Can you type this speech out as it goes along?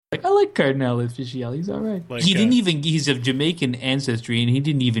Like, I like Cardinal Official. He's all right. Like, he didn't even. He's of Jamaican ancestry, and he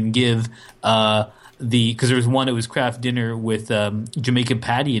didn't even give because there was one. It was craft dinner with Jamaican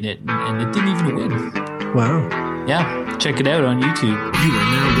patty in it, and it didn't even win. Wow. Yeah, check it out on YouTube. You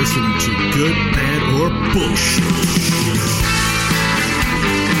are now listening to Good, Bad, or Bullshit.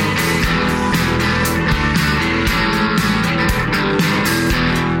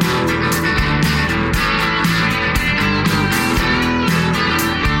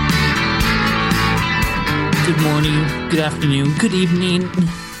 Good morning, good afternoon, good evening.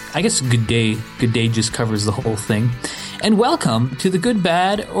 I guess good day. Good day just covers the whole thing. And welcome to the Good,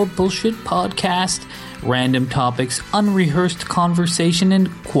 Bad, or Bullshit podcast. Random topics, unrehearsed conversation,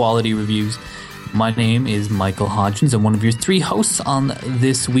 and quality reviews. My name is Michael Hodgins. I'm one of your three hosts on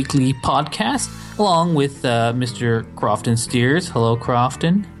this weekly podcast, along with Mr. Crofton Steers. Hello,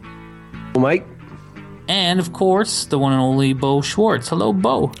 Crofton. Hello, Mike. And, of course, the one and only Bo Schwartz. Hello,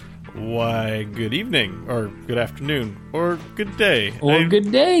 Bo. Why, good evening, or good afternoon, or good day. Or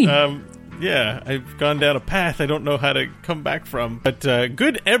good day. Yeah, I've gone down a path I don't know how to come back from. But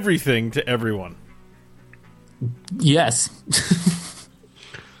good everything to everyone. Yes.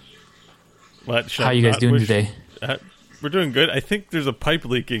 What? How are you guys doing today? We're doing good. I think there's a pipe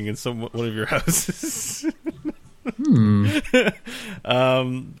leaking in one of your houses.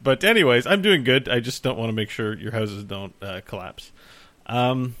 But anyways, I'm doing good. I just don't want to make sure your houses don't collapse.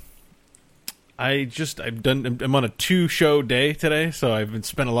 I'm on a 2-show day today, so I've been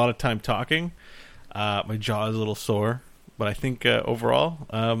spent a lot of time talking. My jaw is a little sore, but I think overall,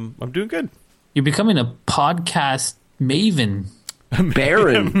 I'm doing good. You're becoming a podcast maven.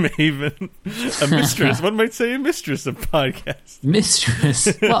 Baron. A maven. A mistress. One might say a mistress of podcasts.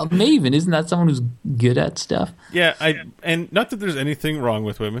 Mistress. Well, maven, isn't that someone who's good at stuff? Yeah, and not that there's anything wrong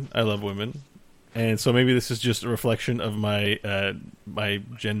with women. I love women. And so maybe this is just a reflection of my my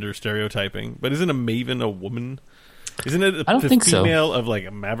gender stereotyping. But isn't a maven a woman? Isn't it I don't think female so. Of like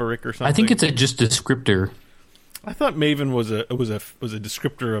a maverick or something? I think it's just a descriptor. I thought maven was a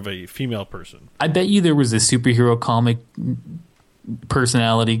descriptor of a female person. I bet you there was a superhero comic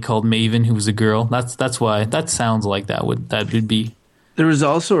personality called Maven who was a girl. That's why that sounds like that would be. There was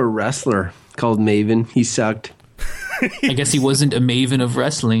also a wrestler called Maven. He sucked. I guess he wasn't a maven of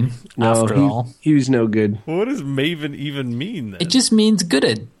wrestling after all. He was no good. What does maven even mean then? It just means good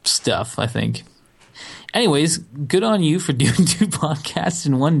at stuff, I think. Anyways, good on you for doing 2 podcasts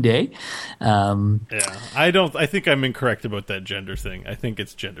in one day. Yeah, I think I'm incorrect about that gender thing. I think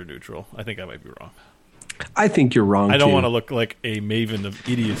it's gender neutral. I think I might be wrong. I think you're wrong, I don't too. want to look like a maven of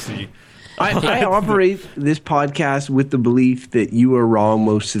idiocy. I operate this podcast with the belief that you are wrong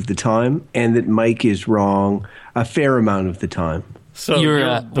most of the time and that Mike is wrong a fair amount of the time. So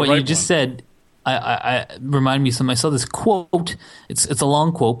what you just said I remind me of something. I saw this quote. It's a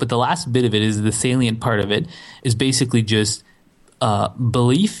long quote, but the last bit of it is the salient part of it is basically just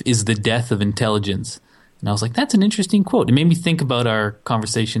belief is the death of intelligence. And I was like, that's an interesting quote. It made me think about our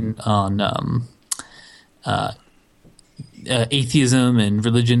conversation on atheism and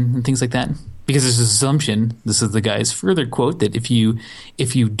religion and things like that. Because there's this assumption, this is the guy's further quote, that if you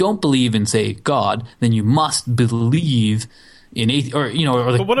don't believe in, say, God, then you must believe in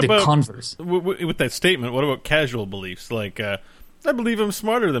the converse. With that statement, what about casual beliefs? Like, I believe I'm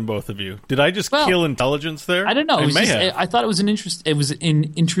smarter than both of you. Did I just kill intelligence there? I don't know. I thought it was an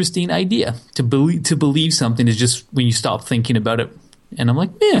interesting idea. To believe something is just when you stop thinking about it. And I'm like,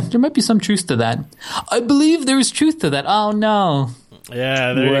 yeah, there might be some truth to that. I believe there is truth to that. Oh, no.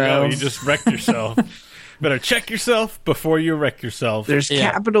 Yeah, there you go. You just wrecked yourself. Better check yourself before you wreck yourself. There's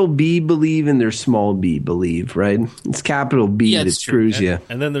capital B believe and there's small b believe, right? It's capital B that screws you.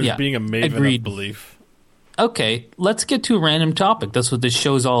 And then there's being a maven of belief. Okay, let's get to a random topic. That's what this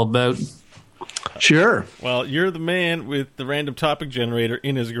show's all about. Sure. Well, you're the man with the random topic generator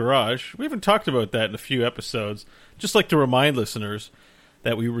in his garage. We haven't talked about that in a few episodes. Just like to remind listeners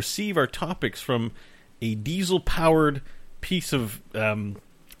that we receive our topics from a diesel-powered piece of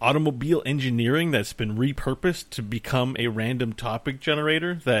automobile engineering that's been repurposed to become a random topic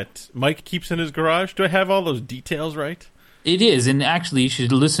generator that Mike keeps in his garage. Do I have all those details right? It is, and actually you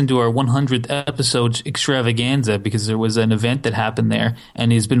should listen to our 100th episode extravaganza because there was an event that happened there,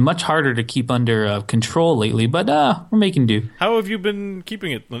 and it's been much harder to keep under control lately, but we're making do. How have you been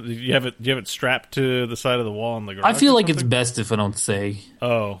keeping it? Do you have it strapped to the side of the wall in the garage? I feel like it's best if I don't say.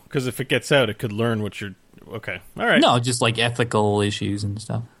 Oh, because if it gets out, it could learn what you're... Okay, all right. No, just like ethical issues and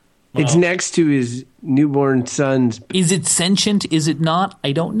stuff. Well, it's next to his newborn son's... Is it sentient? Is it not?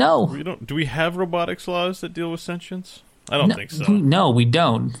 I don't know. Do we have robotics laws that deal with sentience? I don't think so. No, we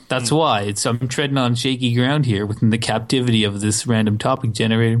don't. That's why. I'm treading on shaky ground here within the captivity of this random topic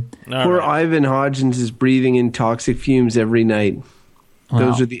generator. Poor Ivan Hodgins is breathing in toxic fumes every night.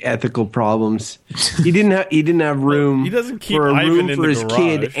 Those are the ethical problems. He didn't have room. He doesn't keep for a Ivan room in for the his garage.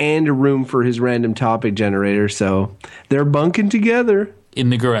 kid and a room for his random topic generator. So they're bunking together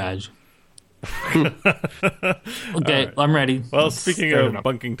In the garage. Okay, right. I'm ready. Well, speaking of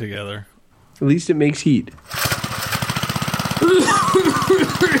bunking together, At least it makes heat.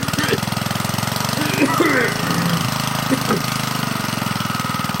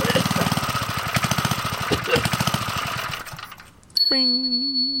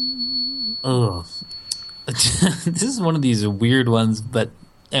 Ugh. This is one of these weird ones, but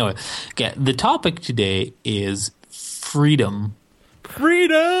anyway. Okay, the topic today is freedom.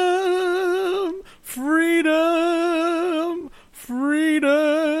 freedom, freedom,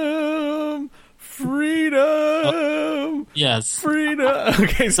 freedom, freedom. Yes. Freedom.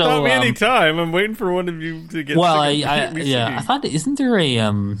 Okay, stop me anytime. I'm waiting for one of you to get. Well, sick of me I singing. thought, isn't there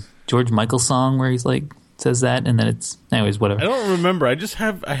a George Michael song where he's like says that, and then it's anyways whatever. I don't remember. I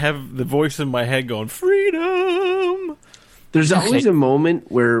have the voice in my head going freedom. There's always a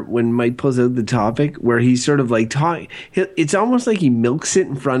moment where when Mike pulls out the topic where he's sort of like talking. It's almost like he milks it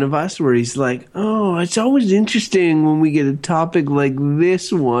in front of us where he's like, oh, it's always interesting when we get a topic like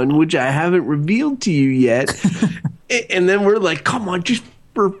this one, which I haven't revealed to you yet. And then we're like, come on, just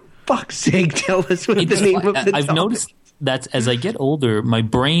for fuck's sake, tell us what the name of the topic. I've noticed that as I get older, my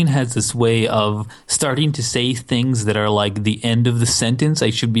brain has this way of starting to say things that are like the end of the sentence I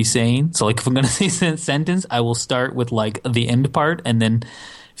should be saying. So like if I'm going to say a sentence, I will start with like the end part and then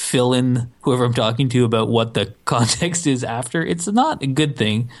fill in whoever I'm talking to about what the context is after. It's not a good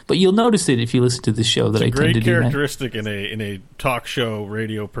thing, but you'll notice it if you listen to the show that I tend to Great do that. characteristic in a talk show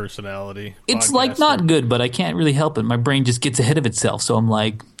radio personality. It's like not good, but I can't really help it. My brain just gets ahead of itself. So I'm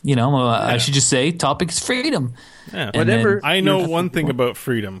like, I should just say topic is freedom. Yeah, And then- I know one thing about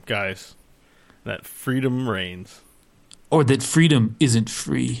freedom, guys. That freedom reigns. Or that freedom isn't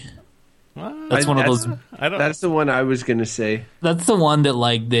free. What? That's one of those. That's the one I was going to say. That's the one that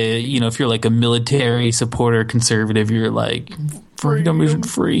like if you're like a military supporter conservative, you're like freedom isn't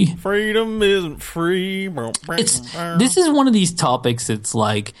free. Freedom isn't free. This is one of these topics that's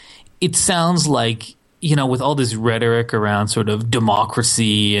like it sounds like with all this rhetoric around sort of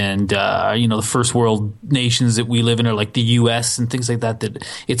democracy and the first world nations that we live in are like the US and things like that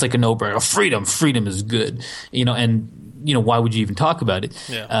it's like a no-brainer. Freedom is good. Why would you even talk about it?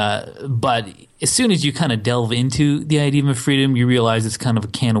 Yeah. But as soon as you kind of delve into the idea of freedom, you realize it's kind of a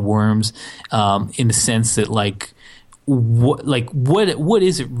can of worms in the sense that what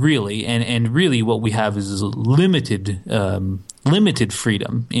is it really? And really what we have is limited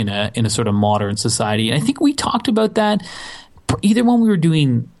freedom in a sort of modern society. And I think we talked about that either when we were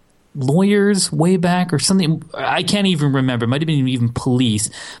doing lawyers way back or something. I can't even remember. It might have been even police,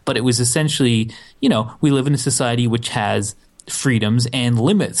 but it was essentially, we live in a society which has freedoms and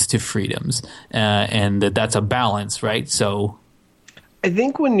limits to freedoms, and that's a balance, right? So I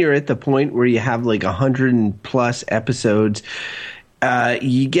think when you're at the point where you have like 100+ episodes,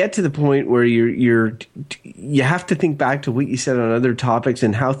 you get to the point where you have to think back to what you said on other topics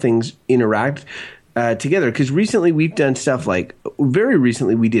and how things interact together. Because recently we've done stuff like very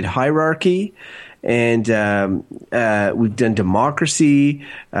recently we did hierarchy, and we've done democracy.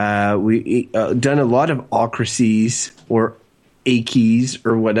 We done a lot of ocracies or achies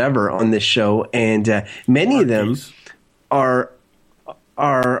or whatever on this show, and many of them are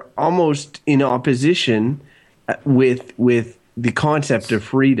almost in opposition with the concept of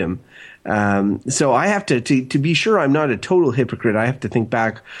freedom. So I have to be sure I'm not a total hypocrite. I have to think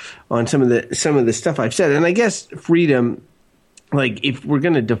back on some of the stuff I've said, and I guess freedom, like if we're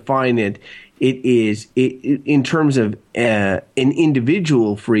going to define it, it is in terms of an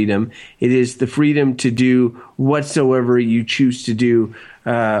individual freedom. It is the freedom to do whatsoever you choose to do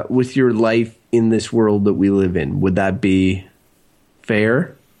with your life in this world that we live in. Would that be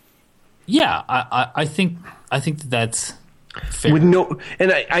fair? Yeah, I think that's fair. With no,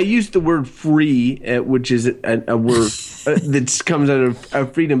 and I used the word free, which is a word that comes out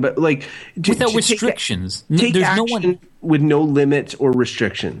of freedom, but like without restrictions. Take There's action no one with no limits or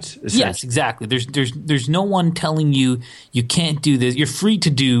restrictions. Yes, exactly. There's no one telling you can't do this. You're free to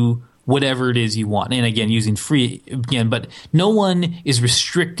do whatever it is you want. And again, using free again, but no one is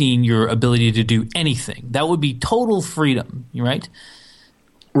restricting your ability to do anything. That would be total freedom, right?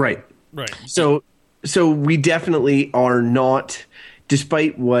 Right. So we definitely are not,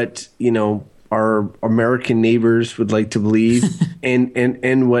 despite what, our American neighbors would like to believe,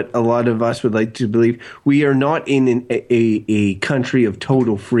 and what a lot of us would like to believe. We are not in a country of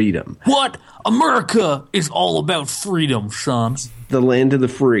total freedom. What? America is all about freedom, son. The land of the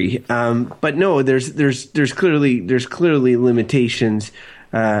free. But no, there's clearly limitations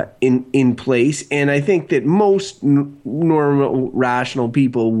in place, and I think that most normal, rational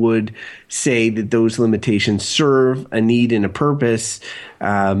people would say that those limitations serve a need and a purpose,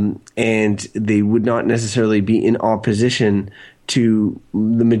 and they would not necessarily be in opposition to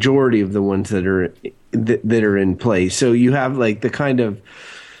the majority of the ones that are in place. So you have like kind of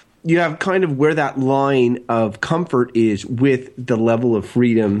where that line of comfort is with the level of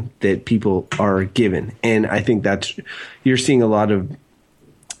freedom that people are given, and I think you're seeing a lot of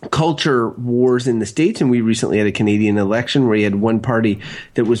culture wars in the States, and we recently had a Canadian election where you had one party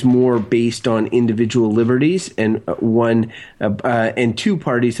that was more based on individual liberties, and and two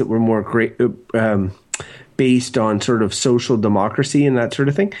parties that were more based on sort of social democracy and that sort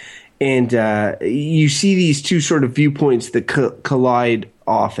of thing. And you see these two sort of viewpoints that collide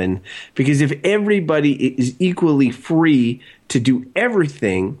often, because if everybody is equally free to do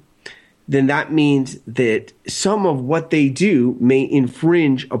everything, then that means that some of what they do may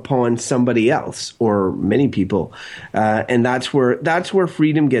infringe upon somebody else or many people, and that's where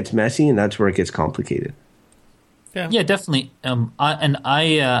freedom gets messy, and that's where it gets complicated. Yeah, definitely. I've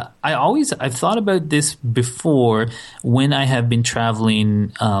thought about this before when I have been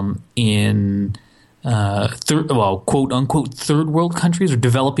traveling in quote unquote third world countries, or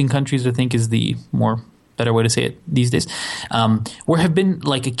developing countries, I think is the more better way to say it these days, where have been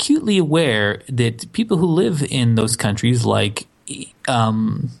like acutely aware that people who live in those countries, like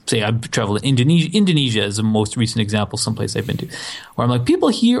say I've traveled to Indonesia is the most recent example, someplace I've been to, where I'm like, people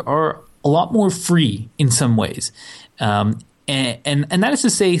here are a lot more free in some ways. And that is to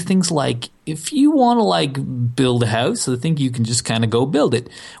say things like, if you want to like build a house, I think you can just kind of go build it.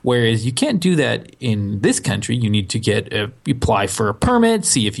 Whereas you can't do that in this country. You need to apply for a permit,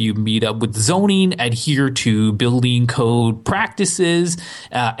 see if you meet up with zoning, adhere to building code practices,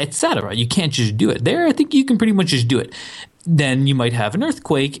 etc. You can't just do it. There, I think you can pretty much just do it. Then you might have an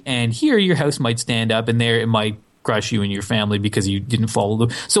earthquake, and here your house might stand up, and there it might crush you and your family because you didn't follow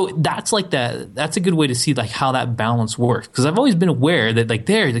the. So that's like that. That's a good way to see like how that balance works. Because I've always been aware that like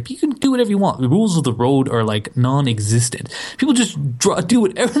you can do whatever you want. The rules of the road are like non-existent. People just do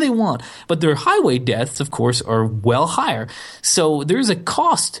whatever they want. But their highway deaths, of course, are well higher. So there's a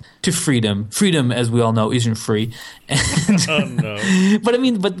cost to freedom. Freedom, as we all know, isn't free. And, oh no! But I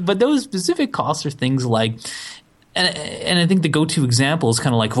mean, but those specific costs are things like. And I think the go-to example is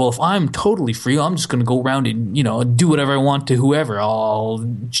kind of like, well, if I'm totally free, I'm just going to go around and, do whatever I want to whoever. I'll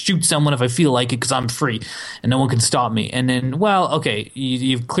shoot someone if I feel like it because I'm free and no one can stop me. And then, well, okay,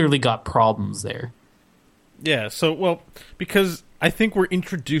 you've clearly got problems there. Yeah, because I think we're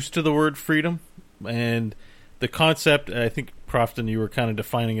introduced to the word freedom, and the concept, I think, Crofton, you were kind of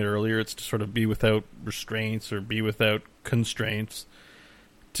defining it earlier, it's to sort of be without restraints or be without constraints,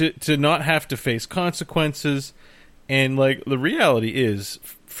 to not have to face consequences. And, like, the reality is,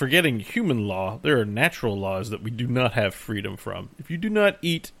 forgetting human law, there are natural laws that we do not have freedom from. If you do not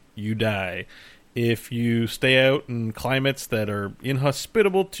eat, you die. If you stay out in climates that are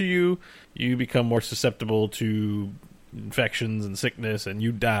inhospitable to you, you become more susceptible to infections and sickness, and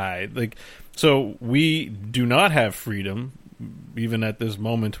you die. So we do not have freedom. Even at this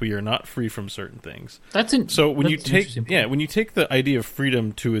moment, we are not free from certain things. When you take the idea of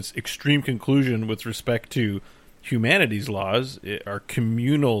freedom to its extreme conclusion with respect to humanity's laws, our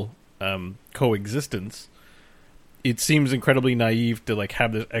communal coexistence, it seems incredibly naive to like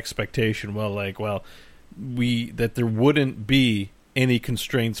have this expectation. That there wouldn't be any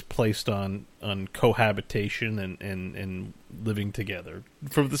constraints placed on cohabitation and living together,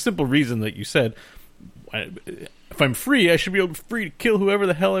 for the simple reason that you said. If I'm free, I should be free to kill whoever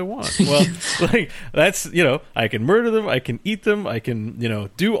the hell I want. Well, that's, I can murder them, I can eat them, I can,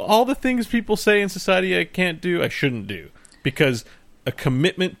 do all the things people say in society I can't do, I shouldn't do. Because a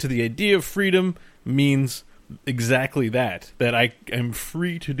commitment to the idea of freedom means exactly that I am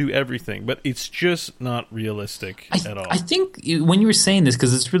free to do everything. But it's just not realistic at all. I think when you were saying this,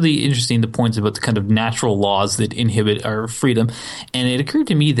 because it's really interesting, the points about the kind of natural laws that inhibit our freedom, and it occurred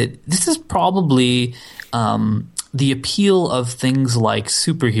to me that this is probably the appeal of things like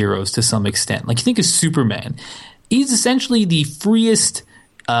superheroes to some extent. Like, you think of Superman. He's essentially the freest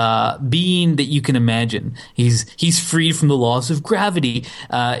being that you can imagine. He's freed from the laws of gravity.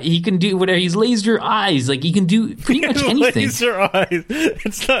 He can do whatever. He's laser eyes. Like, he can do pretty much anything. Laser eyes.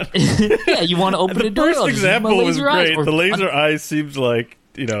 It's not. Yeah, you want to open a door. The first example was great. The laser eyes seems like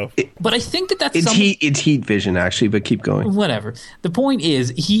But I think that's it's heat vision, actually, but keep going. Whatever. The point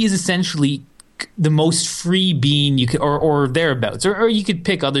is, he is essentially the most free being you could, or thereabouts, or you could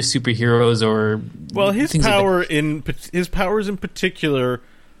pick other superheroes or. Well, his powers in particular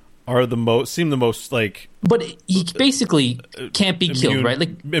are the most like. But he basically can't be killed, right?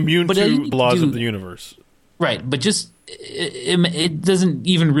 Like immune to the laws of the universe, right? But just. It doesn't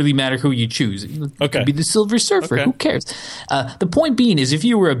even really matter who you choose. It could be the Silver Surfer. Okay. Who cares? The point being is, if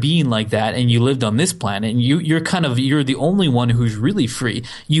you were a being like that and you lived on this planet and you're the only one who's really free,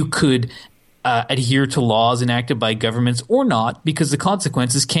 you could adhere to laws enacted by governments or not, because the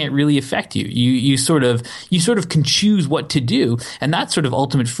consequences can't really affect you. You sort of can choose what to do, and that's sort of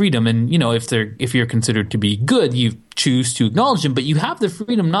ultimate freedom. And if you're considered to be good, you choose to acknowledge them, but you have the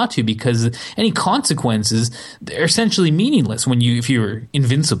freedom not to, because any consequences, they're essentially meaningless if you were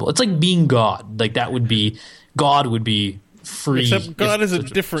invincible. It's like being God. Like God would be free. Except God is a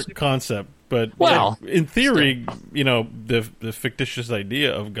different concept, but in theory, the fictitious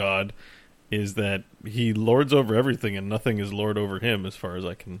idea of God is that he lords over everything and nothing is lord over him, as far as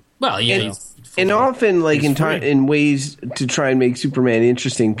I can. Well, yeah, and often, like in ways to try and make Superman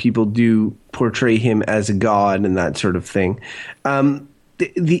interesting, people do portray him as a god and that sort of thing. God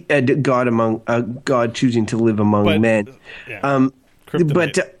choosing to live among men.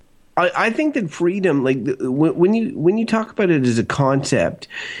 But I think that freedom, like when you talk about it as a concept,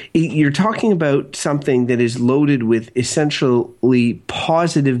 you're talking about something that is loaded with essentially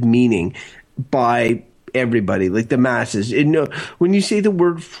positive meaning by everybody, like the masses. When you say the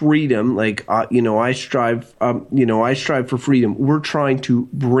word freedom, like I strive for freedom. We're trying to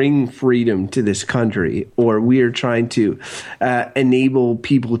bring freedom to this country, or we are trying to enable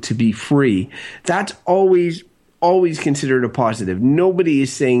people to be free. That's always considered a positive. Nobody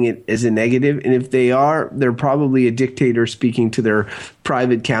is saying it as a negative, and if they are, they're probably a dictator speaking to their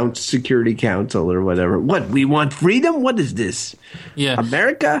private security council or whatever. What, we want freedom? What is this? Yeah,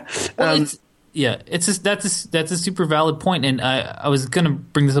 America. Well, that's a super valid point, and I was going to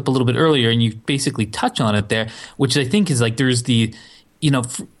bring this up a little bit earlier, and you basically touch on it there, which I think is like there's the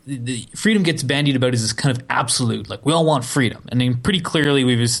freedom gets bandied about as this kind of absolute, like we all want freedom, and then pretty clearly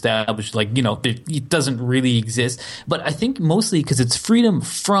we've established it doesn't really exist. But I think mostly because it's freedom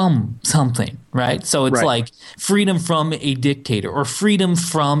from something, right? So it's like freedom from a dictator, or freedom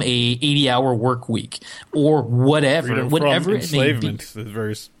from a 80-hour work week, or whatever from it may be. There's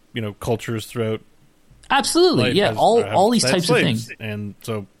various cultures throughout. Absolutely, yeah. All these types of things, and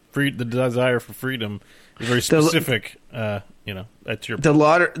so the desire for freedom is very specific. That's your the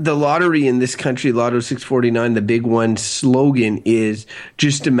lottery in this country, Lotto 649. The big one slogan is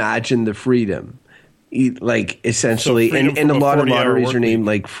 "Just imagine the freedom." Like essentially, and a lot of lotteries are named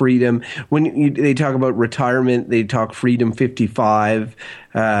like freedom. When they talk about retirement, they talk freedom 55,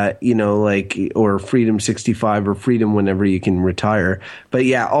 or freedom 65, or freedom whenever you can retire. But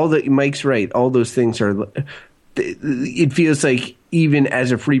yeah, Mike's right. All those things are. It feels like even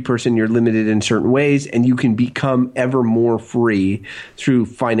as a free person, you're limited in certain ways, and you can become ever more free through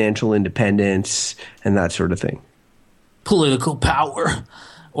financial independence and that sort of thing. Political power.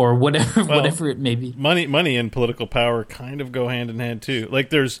 Or whatever it may be. Money and political power kind of go hand in hand too. Like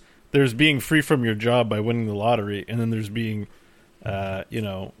there's being free from your job by winning the lottery, and then there's being,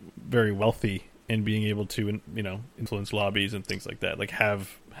 very wealthy and being able to, influence lobbies and things like that. Like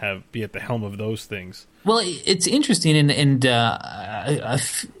be at the helm of those things. Well, it's interesting, and I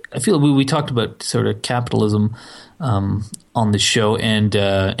feel we talked about sort of capitalism on the show, and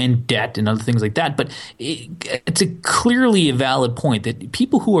debt and other things like that. But it's clearly a valid point that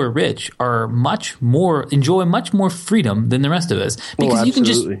people who are rich are enjoy much more freedom than the rest of us, because you can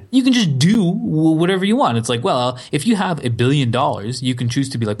just do whatever you want. It's like, well, if you have $1 billion, you can choose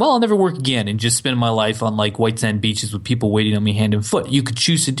to be like, well, I'll never work again and just spend my life on like white sand beaches with people waiting on me hand and foot. You could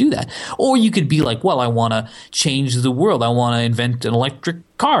choose to do that, or you could be like, well, I want to change the world. I want to invent an electric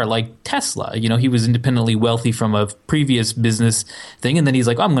car like Tesla. He was independently wealthy from a previous business thing, and then he's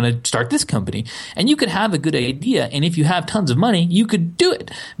like, I'm going to start this company. And you could have a good idea, and if you have tons of money, you could do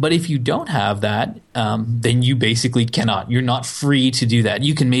it. But if you don't have that, then you basically cannot. You're not free to do that.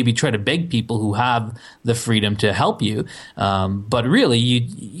 You can maybe try to beg people who have the freedom to help you, but really,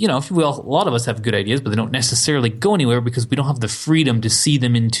 a lot of us have good ideas, but they don't necessarily go anywhere because we don't have the freedom to see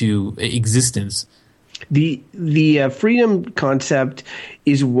them into existence. The freedom concept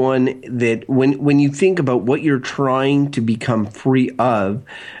is one that when you think about what you're trying to become free of,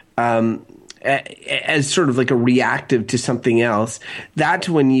 as sort of like a reactive to something else, that's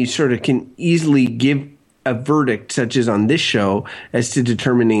when you sort of can easily give a verdict, such as on this show, as to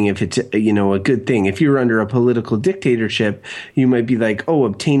determining if it's, a good thing. If you're under a political dictatorship, you might be like, oh,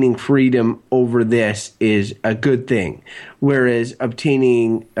 obtaining freedom over this is a good thing. Whereas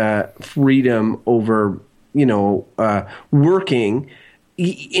obtaining freedom over, working,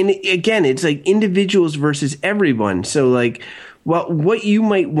 and again, it's like individuals versus everyone. So like, well, what you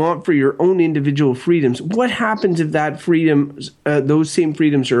might want for your own individual freedoms, what happens if that freedom, those same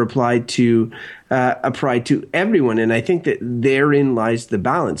freedoms are applied to everyone? And I think that therein lies the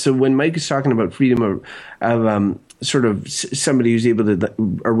balance. So when Mike is talking about freedom of sort of somebody who's able to,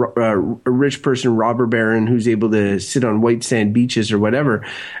 a rich person, robber baron who's able to sit on white sand beaches or whatever,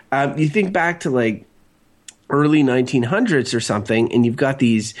 you think back to like early 1900s or something, and you've got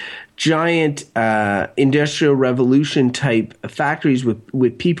these giant industrial revolution type factories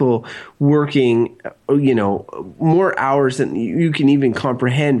with people working, more hours than you can even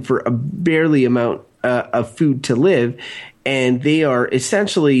comprehend for a barely amount of food to live. And they are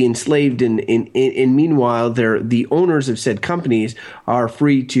essentially enslaved, and meanwhile, the owners of said companies are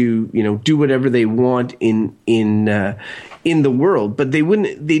free to do whatever they want in the world. But they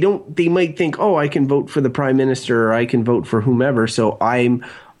might think, oh, I can vote for the prime minister, or I can vote for whomever, so I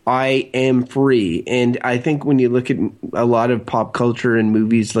am free. And I think when you look at a lot of pop culture and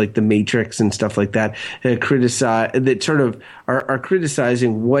movies like The Matrix and stuff like that, are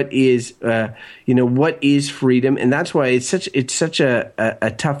criticizing what is freedom, and that's why it's such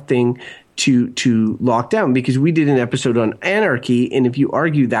a tough thing to lock down, because we did an episode on anarchy, and if you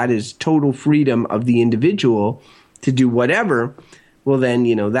argue that is total freedom of the individual to do whatever, well then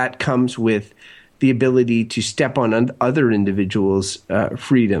that comes with the ability to step on other individuals'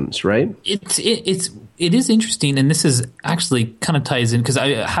 freedoms, right? It is interesting, and this is actually kind of ties in, because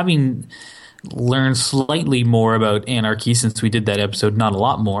having learned slightly more about anarchy since we did that episode, not a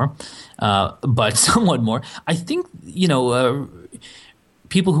lot more, but somewhat more. I think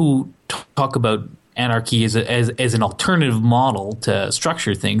people who talk about anarchy as an alternative model to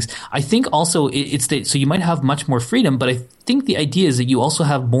structure things, I think also so you might have much more freedom, but I think the idea is that you also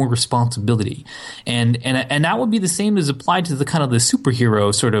have more responsibility, and that would be the same as applied to the kind of the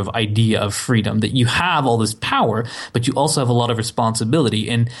superhero sort of idea of freedom, that you have all this power, but you also have a lot of responsibility,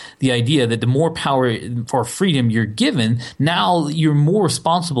 and the idea that the more power or freedom you're given, now you're more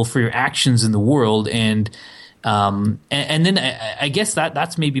responsible for your actions in the world. And then I guess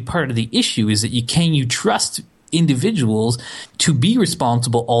that's maybe part of the issue, is that can you trust individuals to be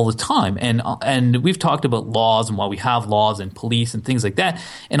responsible all the time? And we've talked about laws and why we have laws and police and things like that.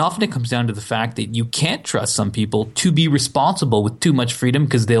 And often it comes down to the fact that you can't trust some people to be responsible with too much freedom,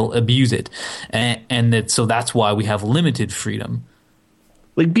 because they'll abuse it. So that's why we have limited freedom.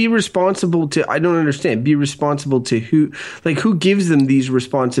 Like, be responsible to, I don't understand, be responsible to who? Like, who gives them these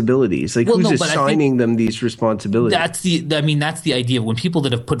responsibilities? Like, who's assigning them these responsibilities? That's the idea. When people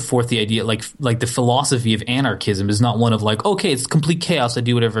that have put forth the idea, like the philosophy of anarchism is not one of like, okay, it's complete chaos, I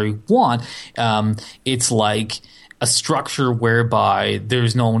do whatever I want. It's like a structure whereby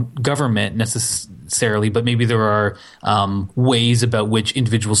there's no government necessarily, but maybe there are ways about which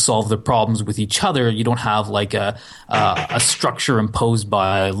individuals solve their problems with each other. You don't have like a structure imposed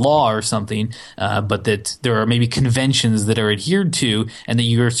by law or something, but that there are maybe conventions that are adhered to, and that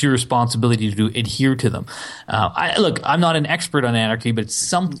it's your responsibility to adhere to them. I'm not an expert on anarchy, but it's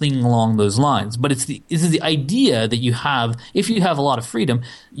something along those lines. But it's the idea that you have, if you have a lot of freedom,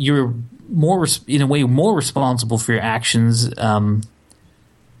 you're more responsible for your actions,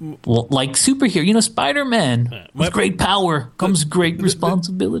 like superhero, Spider-Man. With great power comes great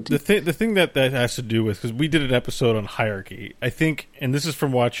responsibility. The thing that has to do with, because we did an episode on hierarchy, I think, and this is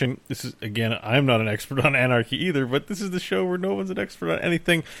from watching, this is, again, I'm not an expert on anarchy either, but this is the show where no one's an expert on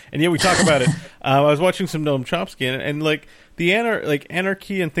anything, and yet we talk about it. I was watching some Noam Chomsky, and like the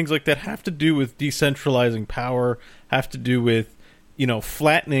anarchy and things like that have to do with decentralizing power, have to do with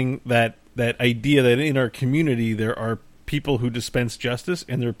flattening that idea that in our community there are people who dispense justice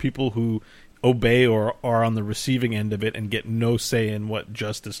and there are people who obey or are on the receiving end of it and get no say in what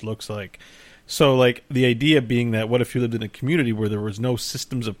justice looks like. So like the idea being that what if you lived in a community where there was no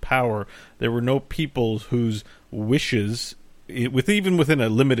systems of power, there were no people whose wishes, even within a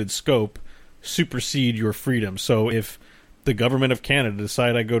limited scope, supersede your freedom. So if the government of Canada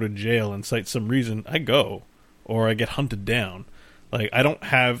decide I go to jail and cite some reason, I go, or I get hunted down. Like I don't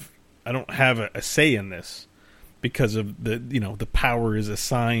have a say in this, because of the power is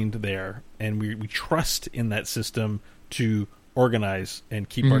assigned there, and we trust in that system to organize and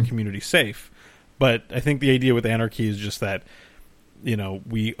keep our community safe. But I think the idea with anarchy is just that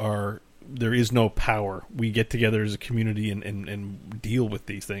we are there is no power. We get together as a community and deal with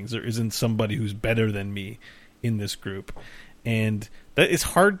these things. There isn't somebody who's better than me in this group. And that is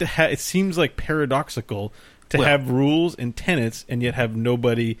hard to have. It seems like paradoxical to have rules and tenets and yet have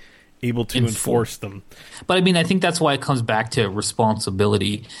nobody able to enforce them. But I mean, I think that's why it comes back to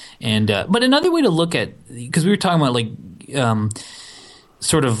responsibility. And but another way to look at, because we were talking about like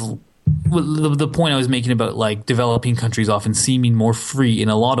sort of the point I was making about like developing countries often seeming more free in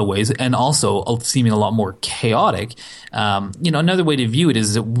a lot of ways and also seeming a lot more chaotic. Another way to view it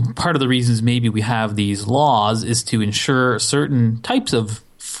is that part of the reasons maybe we have these laws is to ensure certain types of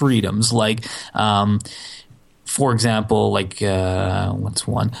freedoms, like for example, like what's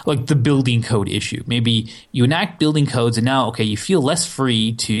one? Like the building code issue. Maybe you enact building codes and now, okay, you feel less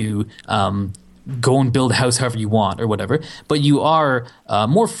free to go and build a house however you want or whatever, but you are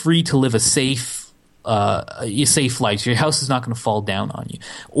more free to live a safe life. So your house is not going to fall down on you.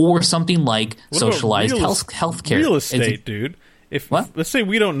 Or something like socialized health care. Real estate, dude. Let's say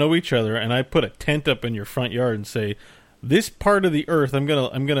we don't know each other and I put a tent up in your front yard and say, this part of the earth, I'm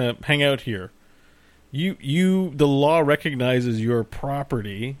gonna hang out here. The law recognizes your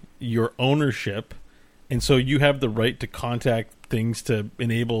property, your ownership, and so you have the right to contact things to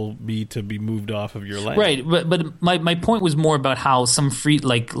enable me to be moved off of your land. Right, but my point was more about how some free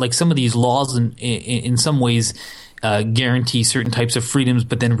like some of these laws in some ways guarantee certain types of freedoms,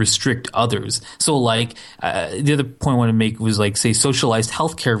 but then restrict others. So, like the other point I want to make was like, say, socialized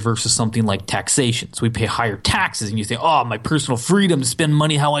healthcare versus something like taxation. So we pay higher taxes, and you say, "Oh, my personal freedom to spend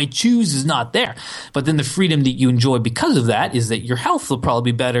money how I choose is not there." But then the freedom that you enjoy because of that is that your health will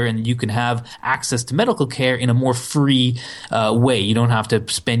probably be better, and you can have access to medical care in a more free way. You don't have to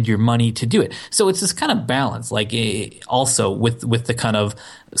spend your money to do it. So it's this kind of balance, like also with the kind of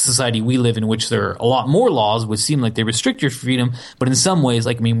society we live in, which there are a lot more laws which seem like they restrict your freedom, but in some ways,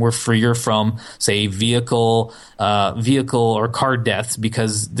 like, I mean, we're freer from, say, vehicle or car deaths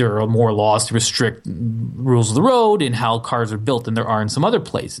because there are more laws to restrict rules of the road and how cars are built than there are in some other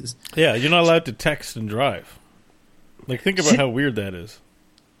places. Yeah, you're not allowed to text and drive. Like, think about how weird that is.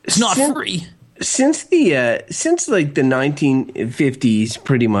 It's not free. Since like the 1950s,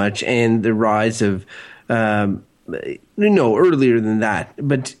 pretty much, and the rise of earlier than that,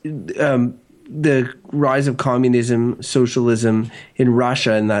 but the rise of communism, socialism in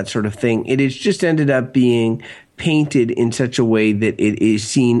Russia and that sort of thing, it has just ended up being painted in such a way that it is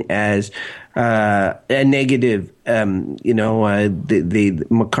seen as a negative. The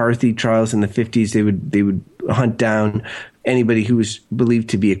McCarthy trials in the 50s, they would hunt down anybody who was believed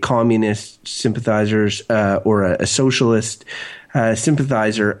to be a communist sympathizers or a socialist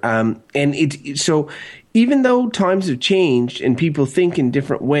sympathizer, so even though times have changed and people think in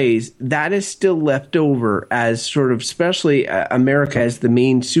different ways, that is still left over as sort of, especially America as the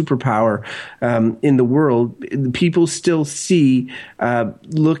main superpower in the world. People still see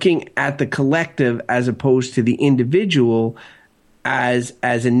looking at the collective as opposed to the individual as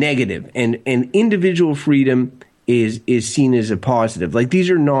a negative, and individual freedom is seen as a positive. Like, these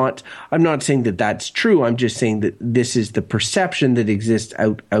are not. I'm not saying that that's true. I'm just saying that this is the perception that exists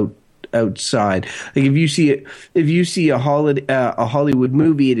outside. Like, if you see a Hollywood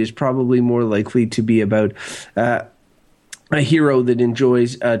movie, it is probably more likely to be about a hero that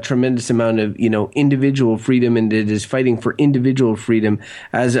enjoys a tremendous amount of individual freedom, and it is fighting for individual freedom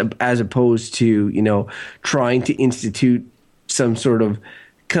as opposed to trying to institute some sort of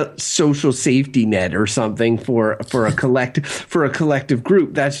social safety net or something for a collective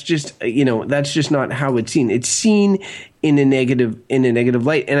group. That's just not how it's seen. It's seen in a negative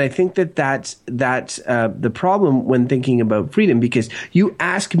light, and I think that's the problem when thinking about freedom. Because you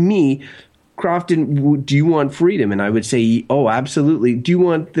ask me, Crofton, do you want freedom? And I would say, oh, absolutely. Do you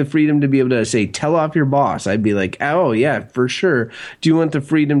want the freedom to be able to say, tell off your boss? I'd be like, oh, yeah, for sure. Do you want the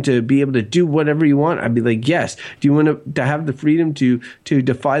freedom to be able to do whatever you want? I'd be like, yes. Do you want to have the freedom to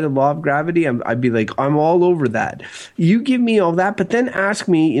defy the law of gravity? I'd be like, I'm all over that. You give me all that, but then ask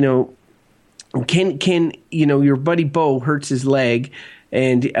me, can your buddy Bo hurts his leg,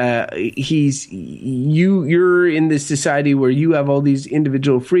 and you're in this society where you have all these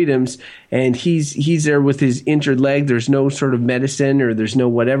individual freedoms, and he's there with his injured leg. There's no sort of medicine, or there's no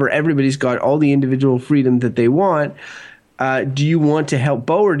whatever. Everybody's got all the individual freedom that they want. Do you want to help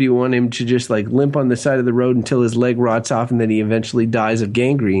Bo, or do you want him to just like limp on the side of the road until his leg rots off and then he eventually dies of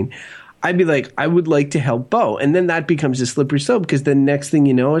gangrene? I'd be like, I would like to help Bo. And then that becomes a slippery slope, because the next thing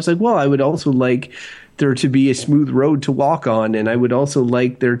you know, it's like, well, I would also like there to be a smooth road to walk on, and I would also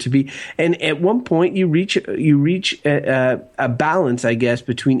like there to be. And at one point, you reach a balance, I guess,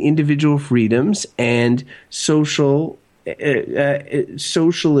 between individual freedoms and social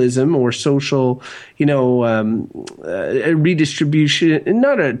socialism or social, a redistribution,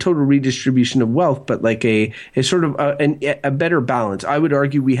 not a total redistribution of wealth, but like a sort of a better balance. I would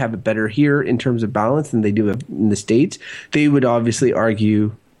argue we have it better here in terms of balance than they do in the States. They would obviously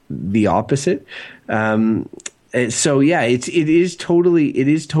argue the opposite. So yeah, it is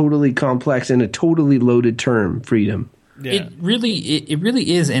totally complex and a totally loaded term, freedom. Yeah. It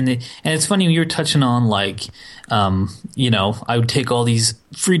really is, and it's funny when you're touching on like, I would take all these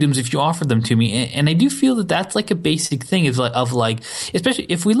freedoms if you offered them to me, and I do feel that that's like a basic thing of like, especially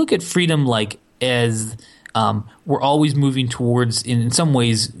if we look at freedom like as we're always moving towards, in some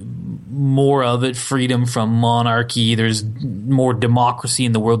ways, more of it, freedom from monarchy. There's more democracy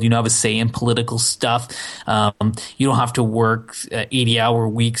in the world. You have a say in political stuff. You don't have to work 80-hour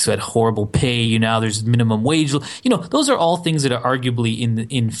weeks at horrible pay. There's minimum wage. Those are all things that are arguably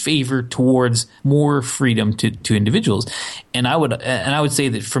in favor towards more freedom to individuals. And I would say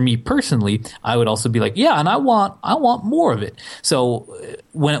that for me personally, I would also be like, yeah, and I want more of it. So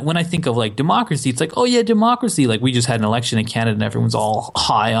when I think of like democracy, it's like, oh yeah, democracy. Like we just had an election in Canada and everyone's all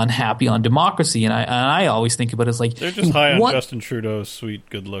high on happy on democracy. And I always think about it as like, they're just high on Justin Trudeau's sweet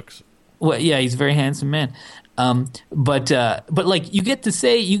good looks. Well, yeah, he's a very handsome man. But like you get to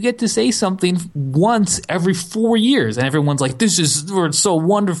say something once every 4 years, and everyone's like, "This is so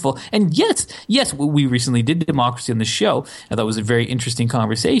wonderful." And yes, we recently did democracy on the show. I thought it was a very interesting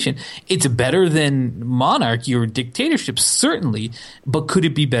conversation. It's better than monarchy or dictatorship, certainly, but could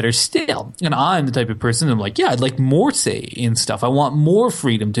it be better still? And I'm the type of person I'm like, yeah, I'd like more say in stuff. I want more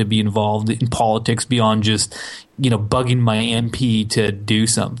freedom to be involved in politics beyond just bugging my MP to do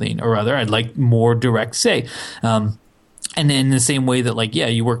something or other. I'd like more direct say. And in the same way that, like, yeah,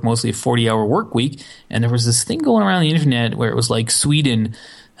 you work mostly a 40-hour work week, and there was this thing going around the internet where it was like Sweden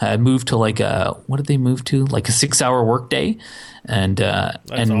moved to like what did they move to? Like a 6-hour work day. And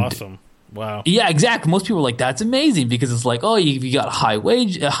that's awesome. Wow. Yeah, exactly. Most people are like, that's amazing, because it's like, oh, you got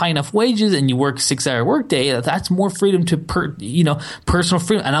high enough wages and you work 6-hour workday. That's more freedom to personal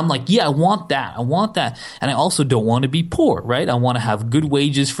freedom. And I'm like, yeah, I want that. And I also don't want to be poor, right? I want to have good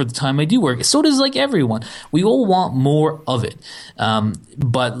wages for the time I do work. So does like everyone. We all want more of it.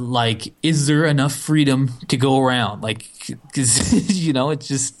 But like, is there enough freedom to go around? Like, because it's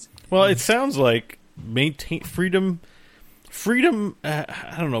just. Well, it sounds like maintain freedom. Freedom,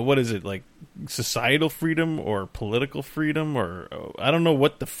 I don't know, what is it, like societal freedom or political freedom, or I don't know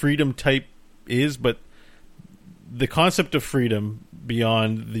what the freedom type is, but the concept of freedom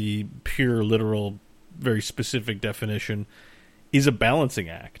beyond the pure, literal, very specific definition is a balancing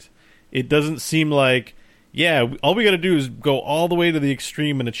act. It doesn't seem like, yeah, all we got to do is go all the way to the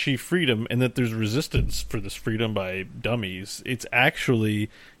extreme and achieve freedom, and that there's resistance for this freedom by dummies. It's actually,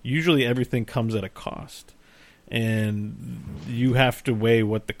 usually everything comes at a cost. And you have to weigh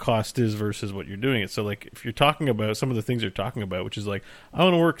what the cost is versus what you're doing it. So, like, if you're talking about some of the things you're talking about, which is like, I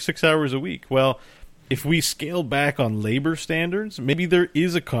want to work 6 hours a week. Well, if we scale back on labor standards, maybe there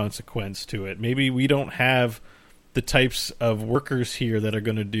is a consequence to it. Maybe we don't have the types of workers here that are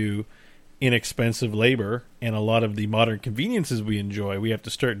going to do inexpensive labor, and a lot of the modern conveniences we enjoy, we have to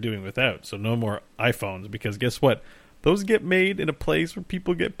start doing without. So no more iPhones, because guess what? Those get made in a place where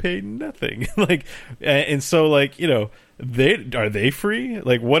people get paid nothing. Like, and so, like, are they free?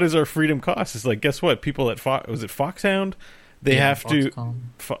 Like, what does our freedom cost? It's like, guess what? People at Foxhound? They have Foxconn.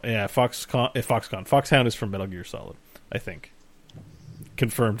 Foxconn. Foxhound is from Metal Gear Solid, I think.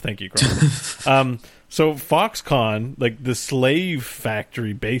 Confirmed. Thank you, Carl. So Foxconn, like the slave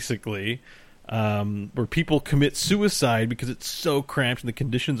factory, basically, where people commit suicide because it's so cramped and the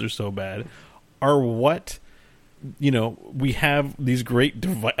conditions are so bad, are what. We have these great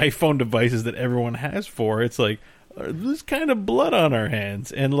iPhone devices that everyone has for. It's like, there's kind of blood on our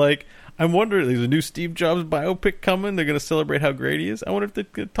hands. And, like, I'm wondering, there's a new Steve Jobs biopic coming. They're going to celebrate how great he is. I wonder if they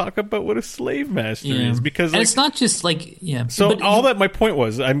could talk about what a slave master is. Because, like, it's not just, like, yeah. So, my point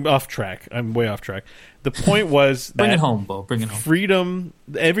was, I'm off track. I'm way off track. The point was that bring it home, Bo. Bring it home. Freedom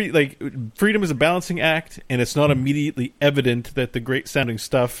is a balancing act, and it's not immediately evident that the great sounding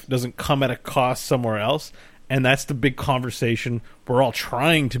stuff doesn't come at a cost somewhere else. And that's the big conversation we're all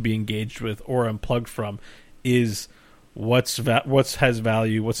trying to be engaged with or unplugged from, is what's has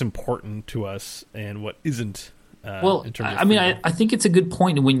value, what's important to us, and what isn't. Well, I think it's a good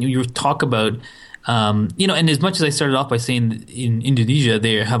point when you talk about, and as much as I started off by saying in Indonesia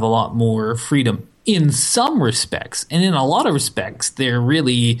they have a lot more freedom in some respects, and in a lot of respects they're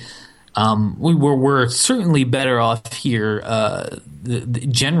really. We're certainly better off here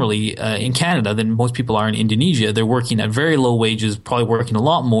generally in Canada than most people are in Indonesia. They're working at very low wages, probably working a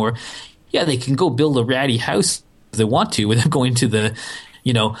lot more. Yeah, they can go build a ratty house they want to without going to the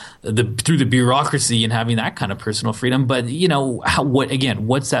through the bureaucracy and having that kind of personal freedom. But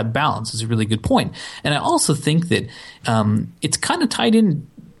what's that balance is a really good point. And I also think that it's kind of tied in.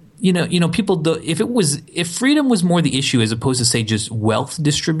 People. If freedom was more the issue as opposed to say just wealth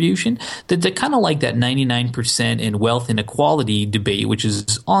distribution, that kind of like that 99% in wealth inequality debate, which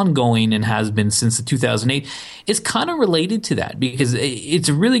is ongoing and has been since the 2008, is kind of related to that, because it's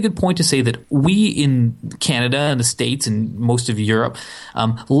a really good point to say that we in Canada and the States and most of Europe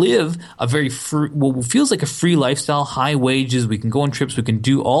live a very free, what feels like a free lifestyle, high wages. We can go on trips, we can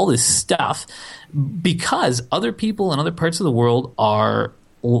do all this stuff because other people in other parts of the world are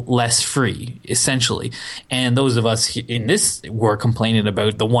less free, essentially. And those of us in this were complaining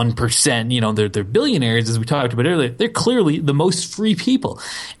about the 1%, they're billionaires, as we talked about earlier. They're clearly the most free people.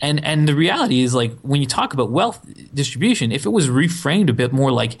 And the reality is, like, when you talk about wealth distribution, if it was reframed a bit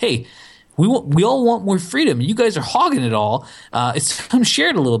more like, hey, we all want more freedom. You guys are hogging it all. It's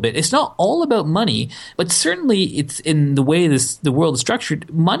shared a little bit. It's not all about money, but certainly it's in the way the world is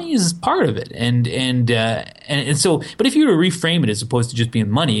structured. Money is part of it, and so. But if you were to reframe it as opposed to just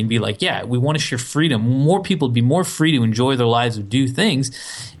being money and be like, yeah, we want to share freedom. More people would be more free to enjoy their lives or do things.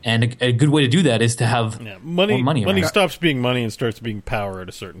 And a good way to do that is to have money. More money. Money stops being money and starts being power at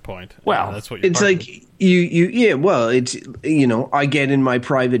a certain point. Well, that's what you're. It's like you. Well, it's I get in my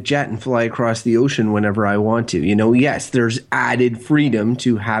private jet and fly across the ocean whenever I want to. Yes, there's added freedom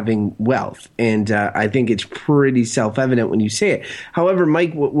to having wealth, and I think it's pretty self-evident when you say it. However,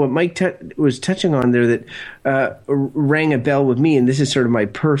 Mike, what Mike was touching on there that rang a bell with me, and this is sort of my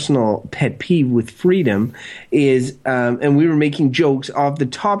personal pet peeve with freedom, is, and we were making jokes off the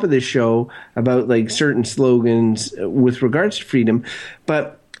top of the show about like certain slogans with regards to freedom,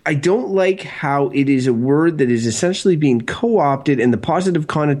 but I don't like how it is a word that is essentially being co-opted, and the positive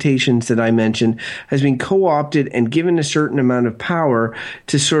connotations that I mentioned has been co-opted and given a certain amount of power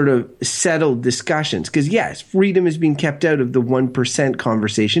to sort of settle discussions. Because yes, freedom is being kept out of the 1%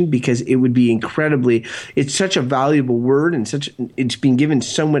 conversation because it would be it's such a valuable word and it's been given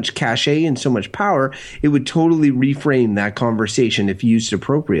so much cachet and so much power, it would totally reframe that conversation if used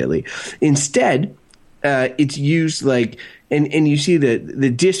appropriately. Instead, it's used like, and you see the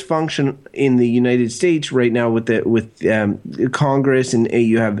dysfunction in the United States right now with Congress, and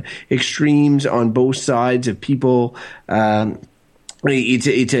you have extremes on both sides of people.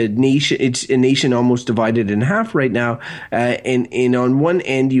 It's a nation almost divided in half right now, and on one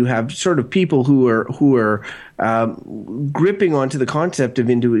end you have sort of people who are gripping onto the concept of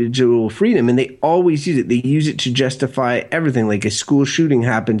individual freedom, and they always use it. They use it to justify everything. Like a school shooting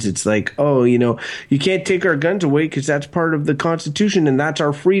happens, it's like, oh, you can't take our guns away because that's part of the Constitution and that's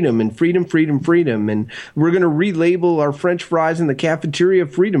our freedom, and freedom, and we're going to relabel our French fries in the cafeteria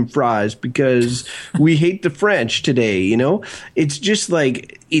freedom fries because we hate the French today. It's just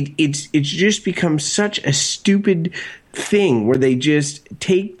like it's just become such a stupid thing where they just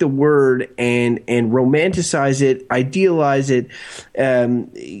take the word and romanticize it, idealize it,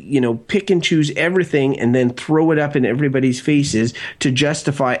 pick and choose everything and then throw it up in everybody's faces to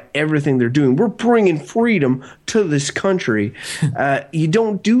justify everything they're doing. We're bringing freedom to this country. You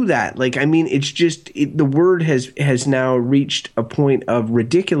don't do that. It's just the word has now reached a point of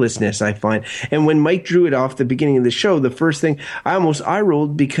ridiculousness, I find. And when Mike drew it off the beginning of the show, the first thing I almost eye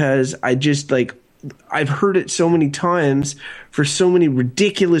rolled because I just I've heard it so many times for so many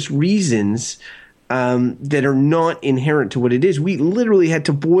ridiculous reasons that are not inherent to what it is. We literally had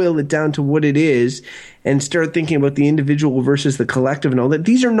to boil it down to what it is and start thinking about the individual versus the collective and all that.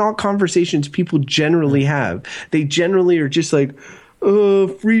 These are not conversations people generally have. They generally are just like,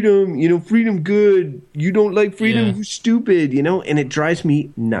 freedom, freedom good. You don't like freedom, you stupid, and it drives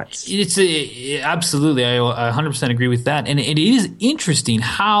me nuts. Absolutely. I 100% agree with that. And it is interesting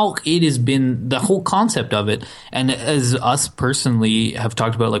how it has been, the whole concept of it. And as us personally have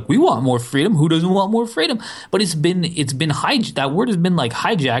talked about, like, we want more freedom. Who doesn't want more freedom? But it's been that word has been like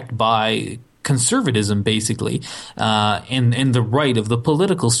hijacked by conservatism, basically, and the right of the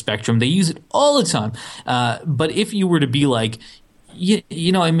political spectrum. They use it all the time. But if you were to be like,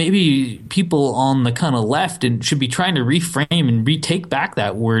 and maybe people on the kind of left and should be trying to reframe and retake back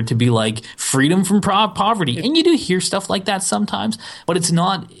that word to be like freedom from poverty. And you do hear stuff like that sometimes, but it's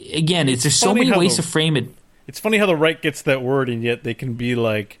not, again, there's so many ways to frame it. It's funny how the right gets that word and yet they can be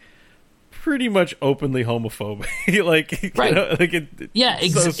like pretty much openly homophobic.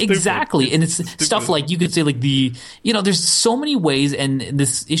 Exactly. And it's stuff like, you could say like there's so many ways, and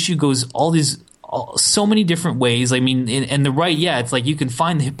this issue goes so many different ways. I mean, and the right, it's like you can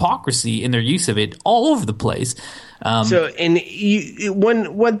find the hypocrisy in their use of it all over the place. One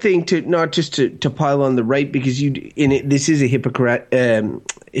thing to not just to pile on the right, because this is a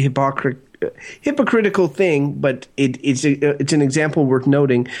hypocritical thing, but it's an example worth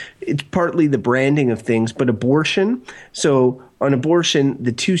noting. It's partly the branding of things, but abortion. So on abortion,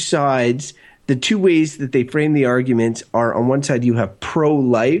 the two sides, the two ways that they frame the arguments are, on one side you have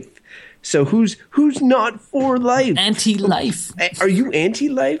pro-life. So who's not for life? Anti-life. Are you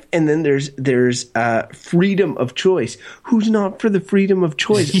anti-life? And then there's freedom of choice. Who's not for the freedom of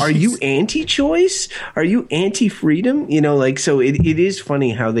choice? Are you anti-choice? Are you anti-freedom? So it is funny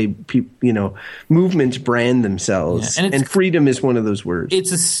how movements brand themselves, and freedom is one of those words.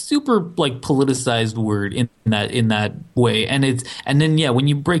 It's a super politicized word in that way, and then when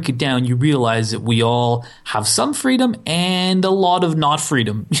you break it down, you realize that we all have some freedom and a lot of not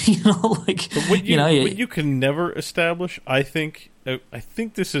freedom. But what you can never establish, I think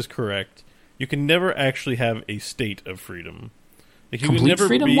this is correct. You can never actually have a state of freedom. Complete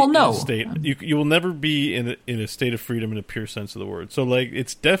freedom? Well, no. You will never be in a state of freedom in a pure sense of the word. So,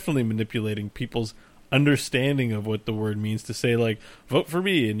 it's definitely manipulating people's understanding of what the word means to say, vote for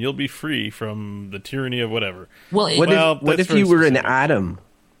me and you'll be free from the tyranny of whatever. What if you were an atom?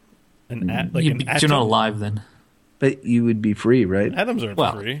 You're not alive then. But you would be free, right? Atoms aren't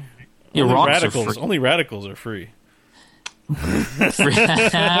free. Only radicals are free.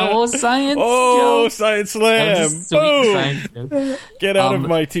 Science! Oh, joke. Science slam! Boom! Get out of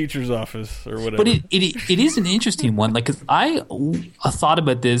my teacher's office or whatever. But it is an interesting one. Because I thought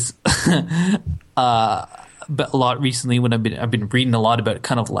about this a lot recently when I've been reading a lot about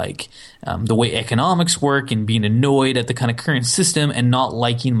kind of the way economics work and being annoyed at the kind of current system and not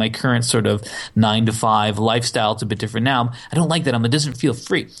liking my current sort of 9-to-5 lifestyle. It's a bit different now. I don't like that. It doesn't feel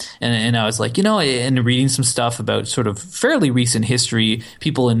free. And I was and reading some stuff about sort of fairly recent history,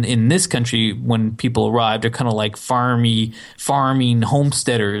 people in this country, when people arrived, are kind of like farming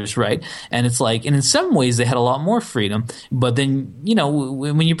homesteaders, right? And it's and in some ways they had a lot more freedom. But then,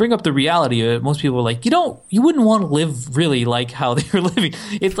 when you bring up the reality of it, most people are you wouldn't want to live really like how they were living.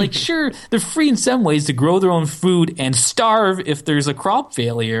 It's sure, they're free in some ways to grow their own food and starve if there's a crop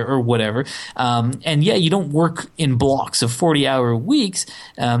failure or whatever. You don't work in blocks of 40-hour weeks.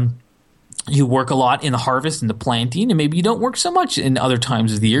 You work a lot in the harvest and the planting, and maybe you don't work so much in other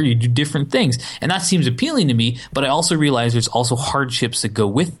times of the year. You do different things. And that seems appealing to me, but I also realize there's also hardships that go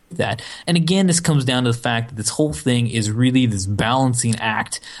with that. And again, this comes down to the fact that this whole thing is really this balancing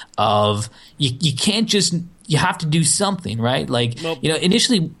act of you can't just – you have to do something, right?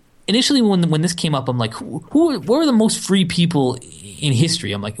 Initially when this came up, I'm who were the most free people in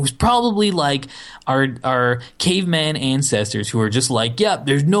history? I'm it was probably our caveman ancestors who are just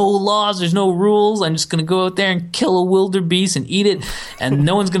there's no laws, there's no rules. I'm just going to go out there and kill a wildebeest and eat it, and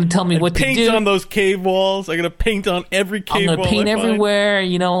no one's going to tell me what to do. Paint on those cave walls. I'm going to paint on every cave wall. I'm going to paint everywhere.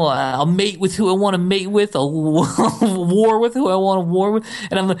 I'll mate with who I want to mate with. I'll war with who I want to war with.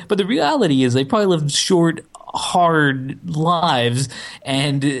 But the reality is they probably lived short, hard lives,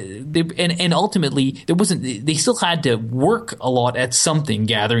 and ultimately they still had to work a lot at something,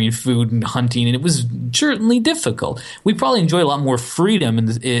 gathering food and hunting, and it was certainly difficult. We probably enjoy a lot more freedom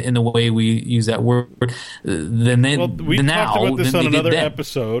in the way we use that word than we now. Talked about this on another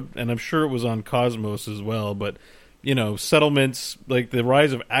episode, and I'm sure it was on Cosmos as well, but settlements, the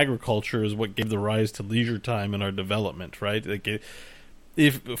rise of agriculture is what gave the rise to leisure time in our development, right?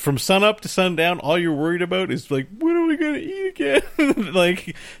 If from sun up to sundown, all you're worried about is when are we going to eat again?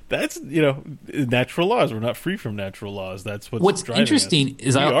 That's natural laws. We're not free from natural laws. That's what's interesting us.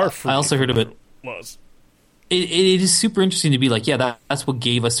 Is I also heard about laws. It is super interesting to be that's what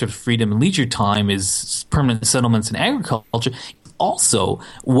gave us sort of freedom and leisure time is permanent settlements and agriculture. Also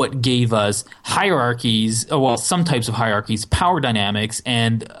what gave us hierarchies, some types of hierarchies, power dynamics,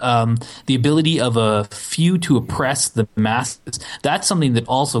 and the ability of a few to oppress the masses. That's something that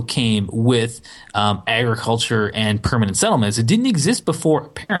also came with agriculture and permanent settlements. It didn't exist before,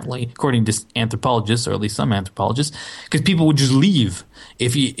 apparently, according to anthropologists, or at least some anthropologists, because people would just leave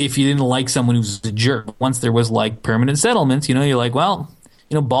if you didn't like someone who was a jerk. Once there was permanent settlements, you're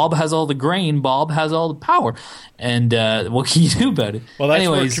Bob has all the grain, Bob has all the power, and what can you do about it? Well, that's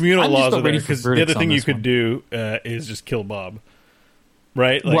where communal laws are there, because the other thing you could do is just kill Bob,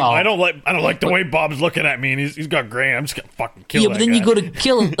 right? I don't like the way Bob's looking at me, and he's got grain. I'm just gonna fucking kill him. Yeah, but then you go to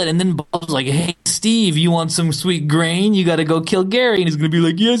kill it, and then Bob's like, "Hey, Steve, you want some sweet grain? You got to go kill Gary," and he's gonna be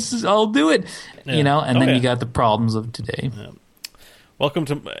like, "Yes, I'll do it." And then you got the problems of today. Yeah. Welcome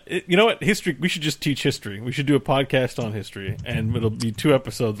to, you know what, history, we should just teach history. We should do a podcast on history, and it'll be 2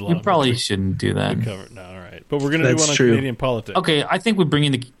 episodes long. We probably shouldn't do that. No, all right. But we're going to do one on Canadian politics. Okay, I think we bring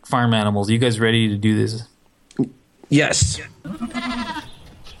in the farm animals. Are you guys ready to do this? Yes. Order,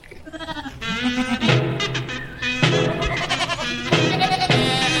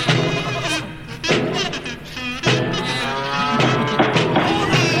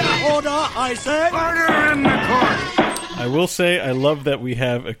 I say. Order in the court. I will say I love that we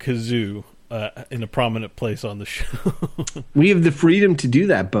have a kazoo in a prominent place on the show. We have the freedom to do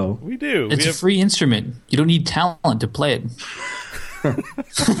that, Bo. We do. It's a free instrument. You don't need talent to play it.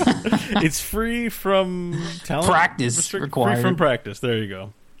 It's free from talent. Practice required. Free from practice. There you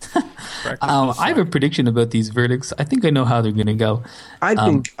go. I have a prediction about these verdicts. I think I know how they're going to go. I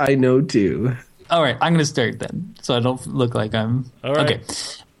think I know too. All right, I'm going to start then, so I don't look like I'm... All right. Okay.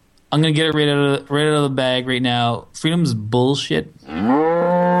 I'm going to get it right out of the bag right now. Freedom's bullshit.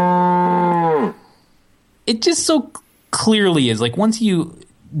 It just so clearly is. Like, once you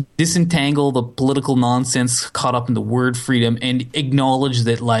disentangle the political nonsense caught up in the word freedom and acknowledge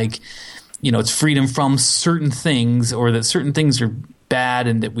that, like, you know, it's freedom from certain things, or that certain things are bad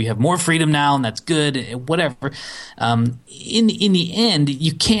and that we have more freedom now and that's good, whatever. In the end,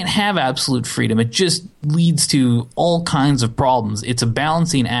 you can't have absolute freedom. It just leads to all kinds of problems. It's a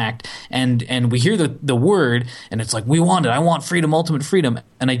balancing act, and we hear the word and it's like, we want it. I want freedom, ultimate freedom.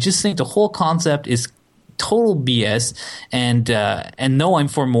 And I just think the whole concept is total BS. And no, I'm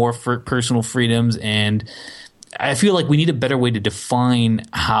for more for personal freedoms, and I feel like we need a better way to define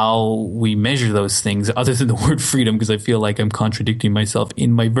how we measure those things other than the word freedom, because I feel like I'm contradicting myself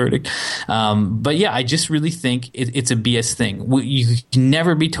in my verdict. But yeah, I just really think it's a BS thing. You can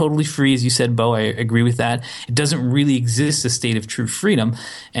never be totally free, as you said, Bo. I agree with that. It doesn't really exist a state of true freedom.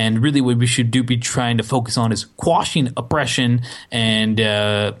 And really what we should be trying to focus on is quashing oppression and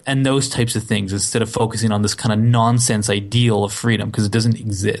those types of things, instead of focusing on this kind of nonsense ideal of freedom, because it doesn't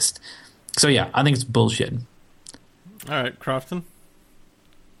exist. So yeah, I think it's bullshit. All right, Crofton.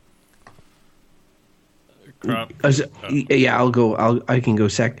 Yeah, I'll go. I can go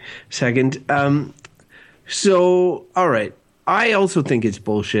second. So, all right. I also think it's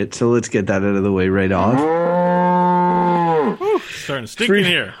bullshit. So let's get that out of the way right off. Starting to stink in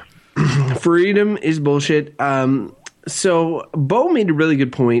here. Freedom is bullshit. So Bo made a really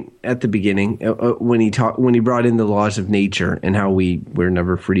good point at the beginning when he brought in the laws of nature and how we're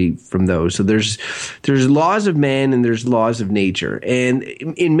never free from those. So there's laws of man and there's laws of nature, and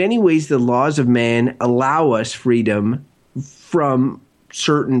in many ways the laws of man allow us freedom from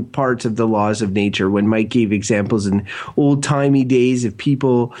certain parts of the laws of nature. When Mike gave examples in old timey days of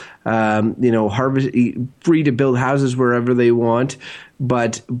people, harvest, free to build houses wherever they want,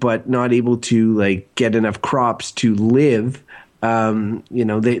 but not able to like get enough crops to live.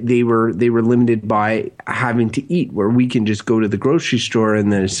 They were limited by having to eat, where we can just go to the grocery store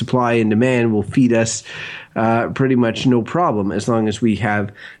and the supply and demand will feed us pretty much no problem, as long as we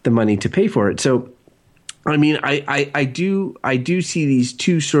have the money to pay for it. So, I mean, I do see these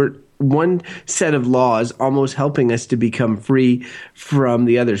one set of laws almost helping us to become free from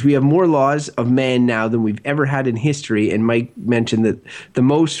the others. We have more laws of man now than we've ever had in history. And Mike mentioned that the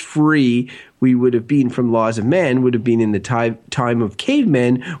most free we would have been from laws of man would have been in the time of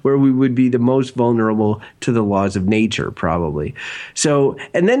cavemen, where we would be the most vulnerable to the laws of nature, probably. So,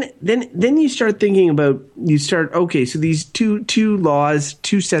 and then you start thinking about, okay, so these two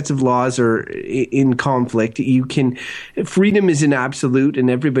sets of laws are in conflict. Freedom is an absolute,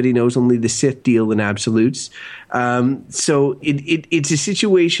 and everybody knows only the Sith deal in absolutes. So it's a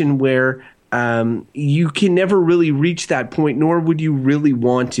situation where you can never really reach that point, nor would you really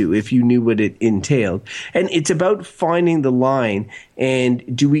want to if you knew what it entailed. And it's about finding the line. And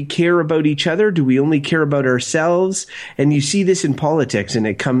do we care about each other? Do we only care about ourselves? And you see this in politics, and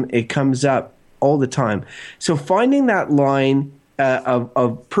it comes up all the time. So finding that line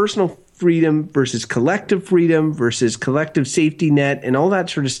of personal freedom versus collective freedom versus collective safety net and all that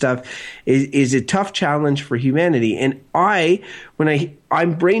sort of stuff is a tough challenge for humanity. And I'm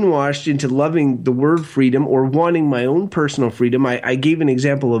brainwashed into loving the word freedom or wanting my own personal freedom. I gave an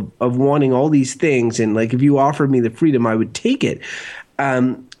example of wanting all these things, and like if you offered me the freedom, I would take it.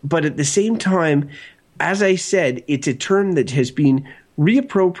 But at the same time, as I said, it's a term that has been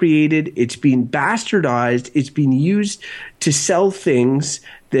reappropriated, it's been bastardized, it's been used to sell things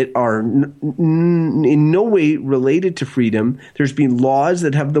that are in no way related to freedom. There's been laws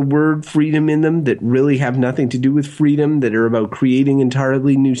that have the word freedom in them that really have nothing to do with freedom, that are about creating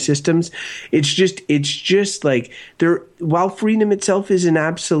entirely new systems. It's just like while freedom itself is an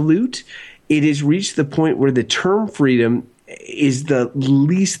absolute, it has reached the point where the term freedom is the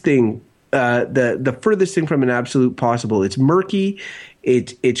least thing, the furthest thing from an absolute possible. It's murky,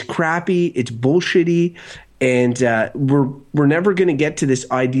 it's crappy, it's bullshitty, and we're never going to get to this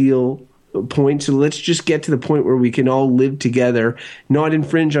ideal point. So let's just get to the point where we can all live together, not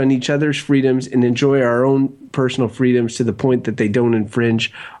infringe on each other's freedoms, and enjoy our own personal freedoms to the point that they don't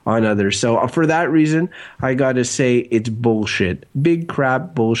infringe on others. So for that reason, I got to say it's bullshit. Big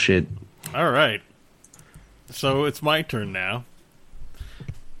crap bullshit. All right. So it's my turn now.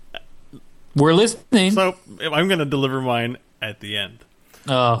 We're listening. So I'm going to deliver mine at the end.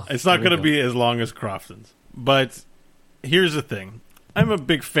 Oh, it's not going to be as long as Crofton's. But here's the thing. I'm a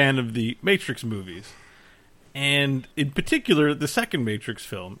big fan of the Matrix movies, and in particular, the second Matrix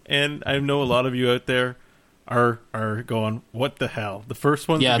film. And I know a lot of you out there are going, what the hell? The first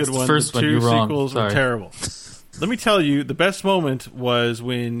one's a good one. The two sequels were terrible. Let me tell you, the best moment was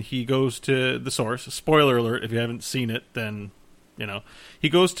when he goes to the source. Spoiler alert, if you haven't seen it, then, he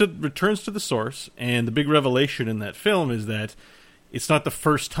returns to the source, and the big revelation in that film is that it's not the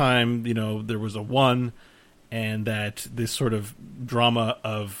first time, there was a one, and that this sort of drama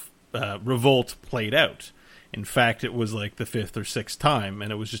of revolt played out. In fact, it was like the fifth or sixth time, and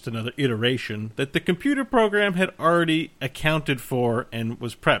it was just another iteration that the computer program had already accounted for and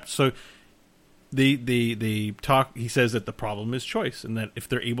was prepped. So he says that the problem is choice, and that if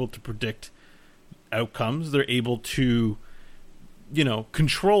they're able to predict outcomes, they're able to,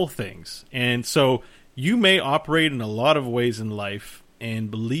 control things. And so you may operate in a lot of ways in life and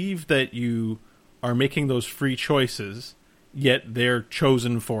believe that you are making those free choices, yet they're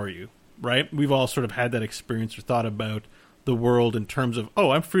chosen for you, right? We've all sort of had that experience or thought about the world in terms of,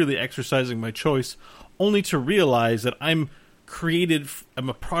 I'm freely exercising my choice, only to realize that I'm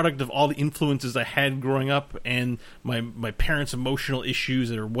a product of all the influences I had growing up and my parents' emotional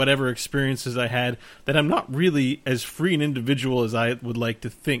issues or whatever experiences I had, that I'm not really as free an individual as I would like to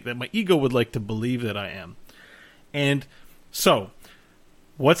think, that my ego would like to believe that I am. And so,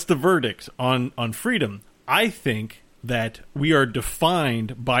 what's the verdict on freedom? I think that we are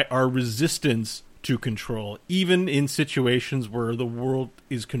defined by our resistance to control, even in situations where the world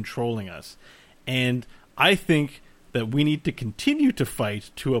is controlling us. And I think that we need to continue to fight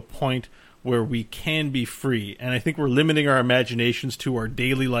to a point where we can be free. And I think we're limiting our imaginations to our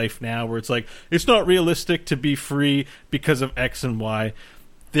daily life now, where it's like, it's not realistic to be free because of X and Y.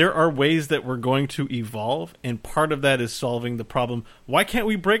 There are ways that we're going to evolve, and part of that is solving the problem. Why can't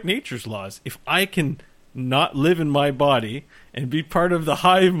we break nature's laws? If I can not live in my body and be part of the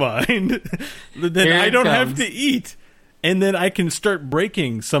hive mind, then I don't have to eat. And then I can start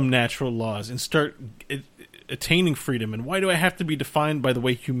breaking some natural laws and start attaining freedom. And why do I have to be defined by the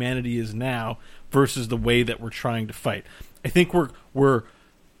way humanity is now versus the way that we're trying to fight? I think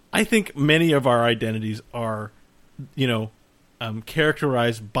I think many of our identities are,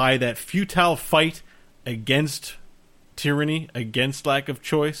 characterized by that futile fight against tyranny, against lack of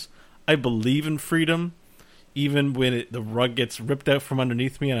choice. I believe in freedom, even when the rug gets ripped out from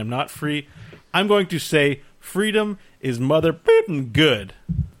underneath me and I'm not free. I'm going to say freedom is mother good.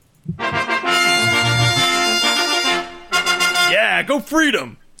 Yeah, go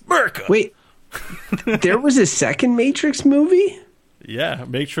freedom, America. Wait, there was a second Matrix movie? Yeah,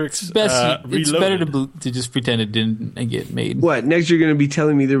 Matrix It's Reloaded. better to just pretend it didn't get made. What, next you're going to be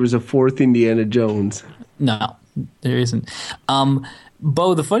telling me there was a fourth Indiana Jones? No, there isn't.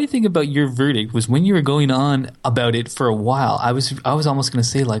 Bo, the funny thing about your verdict was when you were going on about it for a while, I was almost going to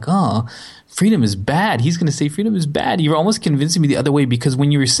say like, freedom is bad. He's going to say freedom is bad. You were almost convincing me the other way, because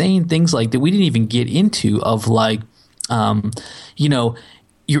when you were saying things like that we didn't even get into, of like,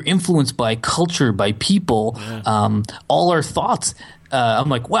 you're influenced by culture, by people, all our thoughts. I'm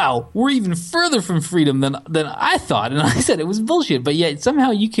like, wow, we're even further from freedom than I thought, and I said it was bullshit. But yet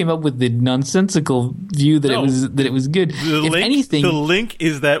somehow you came up with the nonsensical view that it was good. The link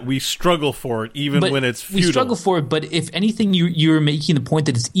is that we struggle for it, even when it's futile. We struggle for it, but if anything, you're making the point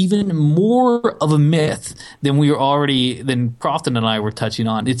that it's even more of a myth than than Crofton and I were touching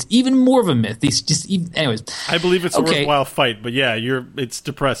on. It's even more of a myth. Anyways, I believe it's a worthwhile fight, but yeah, it's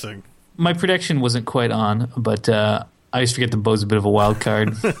depressing. My prediction wasn't quite on, but I always forget that Bo's a bit of a wild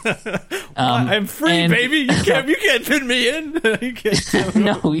card. I'm free, baby. You can't pin me in.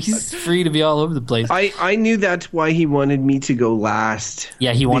 No, he's free to be all over the place. I knew that's why he wanted me to go last.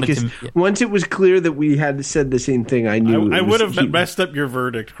 Yeah, he wanted to. Yeah. Once it was clear that we had said the same thing, I knew. I would have messed up your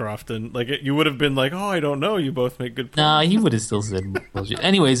verdict, Crofton. Like, you would have been like, I don't know. You both make good points. Nah, he would have still said bullshit.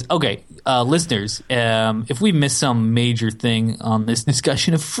 Anyways, okay, listeners, if we missed some major thing on this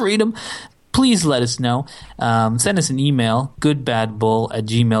discussion of freedom, please let us know. Send us an email,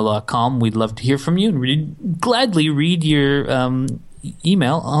 goodbadbull@gmail.com. We'd love to hear from you and we'd gladly read your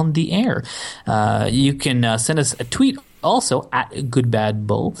email on the air. You can send us a tweet also at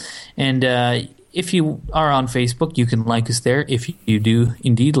goodbadbull. And if you are on Facebook, you can like us there if you do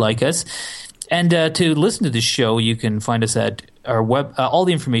indeed like us. And to listen to this show, you can find us at our web, all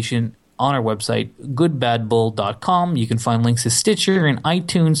the information on our website, goodbadbull.com. You can find links to Stitcher and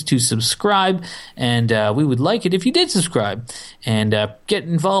iTunes to subscribe, and we would like it if you did subscribe and get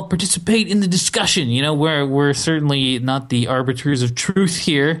involved, participate in the discussion. You know, we're certainly not the arbiters of truth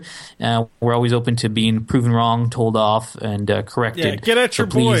here. We're always open to being proven wrong, told off, and corrected. Yeah, get at your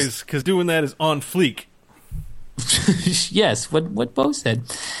boys, because doing that is on fleek. Yes, what Bo said.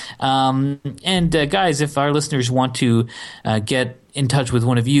 And guys, if our listeners want to get in touch with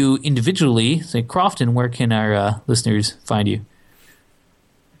one of you individually, say Crofton, where can our listeners find you?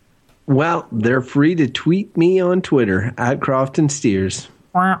 Well, they're free to tweet me on Twitter at Crofton Steers.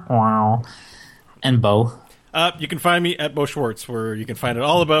 And Bo? You can find me at Bo Schwartz, where you can find out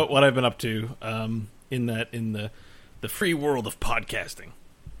all about what I've been up to in the free world of podcasting.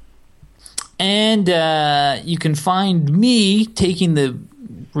 And you can find me taking the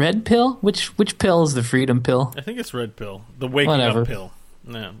red pill. Which pill is the freedom pill? I think it's red pill. The waking up pill.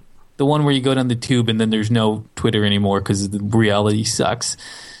 No. The one where you go down the tube and then there's no Twitter anymore because the reality sucks.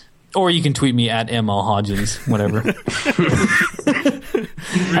 Or you can tweet me at ML Hodgins, whatever.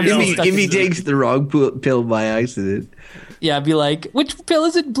 If he takes the wrong pill by accident. Yeah, I'd be like, which pill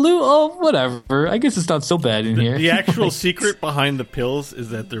is it? Blue? Oh, whatever. I guess it's not so bad in here. The actual secret behind the pills is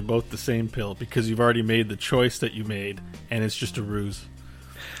that they're both the same pill because you've already made the choice that you made, and it's just a ruse.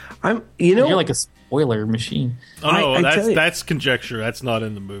 You're like a spoiler machine. Oh, no, that's conjecture. That's not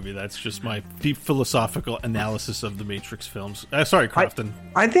in the movie. That's just my deep philosophical analysis of the Matrix films. Sorry, Crofton.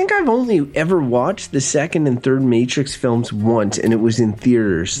 I think I've only ever watched the second and third Matrix films once, and it was in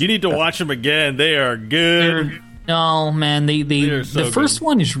theaters. You need to watch them again. They are good. No, man, the first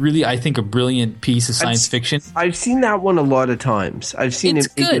one is really, I think, a brilliant piece of science fiction. I've seen that one a lot of times. I've seen it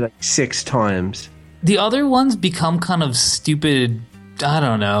maybe good. like 6 times. The other ones become kind of stupid, I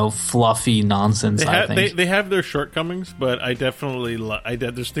don't know, fluffy nonsense, I think. They have their shortcomings, but I definitely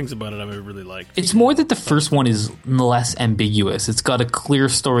there's things about it I really like. It's more that the first one is less ambiguous. It's got a clear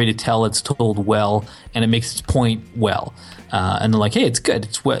story to tell. It's told well, and it makes its point well. And they're like, hey, it's good.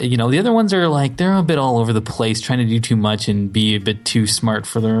 It's the other ones are like, they're a bit all over the place, trying to do too much and be a bit too smart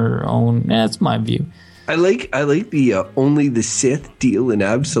for their own. That's my view. I like the only the Sith deal in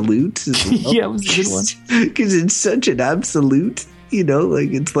absolutes. Well. Yeah, it was a good one because it's such an absolute.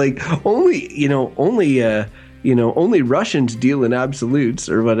 It's like only Russians deal in absolutes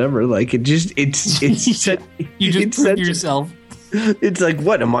or whatever. Like it's you just proved yourself. It's like,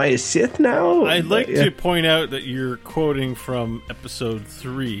 what, am I a Sith now? I'd like to point out that you're quoting from episode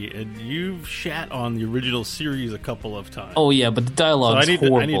 3, and you've shat on the original series a couple of times. Oh, yeah, but the dialogue's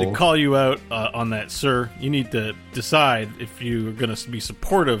horrible. I need to call you out on that, sir. You need to decide if you're going to be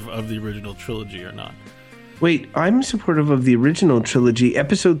supportive of the original trilogy or not. Wait, I'm supportive of the original trilogy.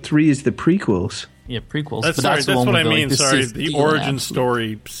 Episode 3 is the prequels. Yeah, prequels. That's what I mean. Sorry, the origin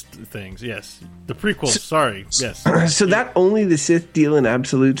story things. Yes, the prequels. Sorry. Yes. So that only the Sith deal in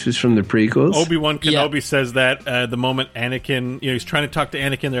absolutes was from the prequels. Obi-Wan Kenobi says that the moment Anakin, he's trying to talk to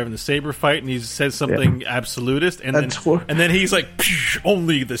Anakin, they're having the saber fight, and he says something absolutist, and then he's like,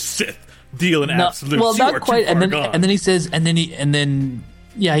 only the Sith deal in absolutes. Well, not quite. And then he says,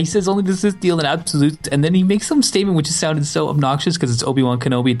 he says only the Sith deal in absolutes, and then he makes some statement which sounded so obnoxious because it's Obi-Wan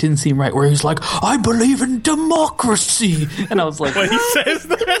Kenobi. It didn't seem right, where he's like, I believe in democracy. And I was like, well, he says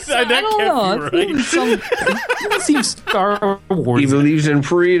that? I don't know. It doesn't seem Star Wars. He believes in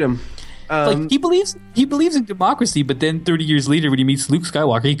freedom. He believes in democracy, but then 30 years later, when he meets Luke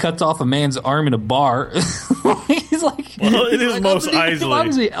Skywalker, he cuts off a man's arm in a bar. He's like, well, it is Mos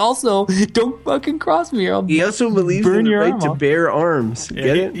Eisley. Also, don't fucking cross me, or I'll he also believes in the right to bear arms.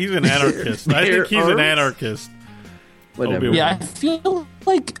 Yeah, he's an anarchist. I think he's an anarchist. Whatever. Yeah, I feel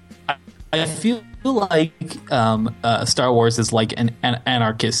like Star Wars is like an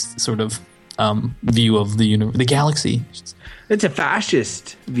anarchist sort of view of the universe, the galaxy. It's a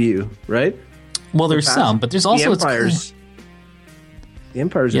fascist view, right? Well, there's some, but there's also the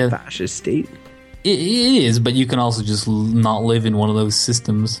Empire's a fascist state. It is, but you can also just not live in one of those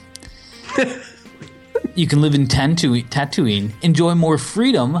systems. You can live in Tatooine, enjoy more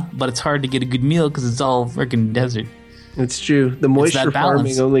freedom, but it's hard to get a good meal because it's all freaking desert. It's true. The moisture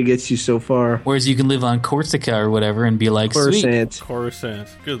farming only gets you so far. Whereas you can live on Corsica or whatever and be like, Coruscant. Coruscant.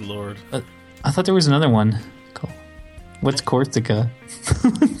 Good lord. I thought there was another one. What's Corsica?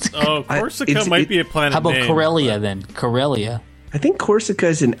 Oh, Corsica might be a planet How about name, Corellia but- then? Corellia. I think Corsica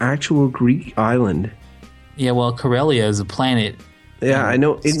is an actual Greek island. Yeah, well, Corellia is a planet. Yeah, I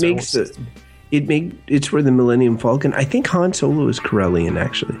know. It Star makes Wars the. It's where the Millennium Falcon. I think Han Solo is Corellian,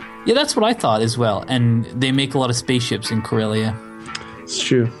 actually. Yeah, that's what I thought as well. And they make a lot of spaceships in Corellia. It's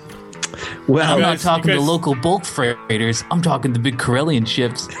true. Well, I'm not guys- talking you guys- the local bulk freighters. I'm talking the big Corellian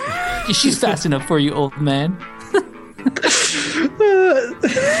ships. She's fast enough for you, old man.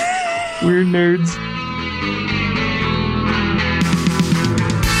 We're nerds.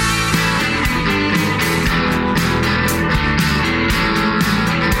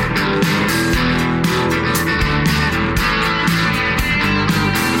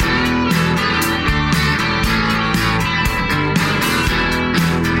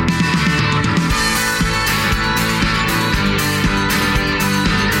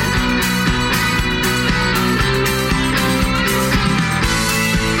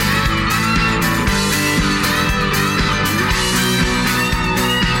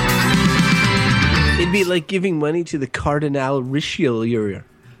 it'd be like giving money to the Cardinal Richelieu,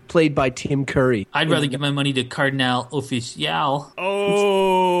 played by Tim Curry. I'd rather give my money to Cardinal Official.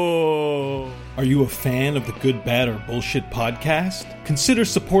 Oh. Are you a fan of the Good, Bad, or Bullshit podcast? Consider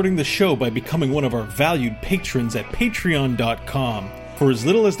supporting the show by becoming one of our valued patrons at patreon.com. For as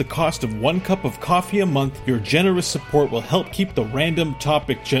little as the cost of 1 cup of coffee a month, your generous support will help keep the random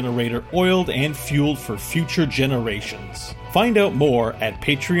topic generator oiled and fueled for future generations. Find out more at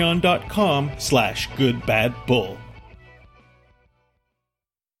patreon.com/goodbadbull.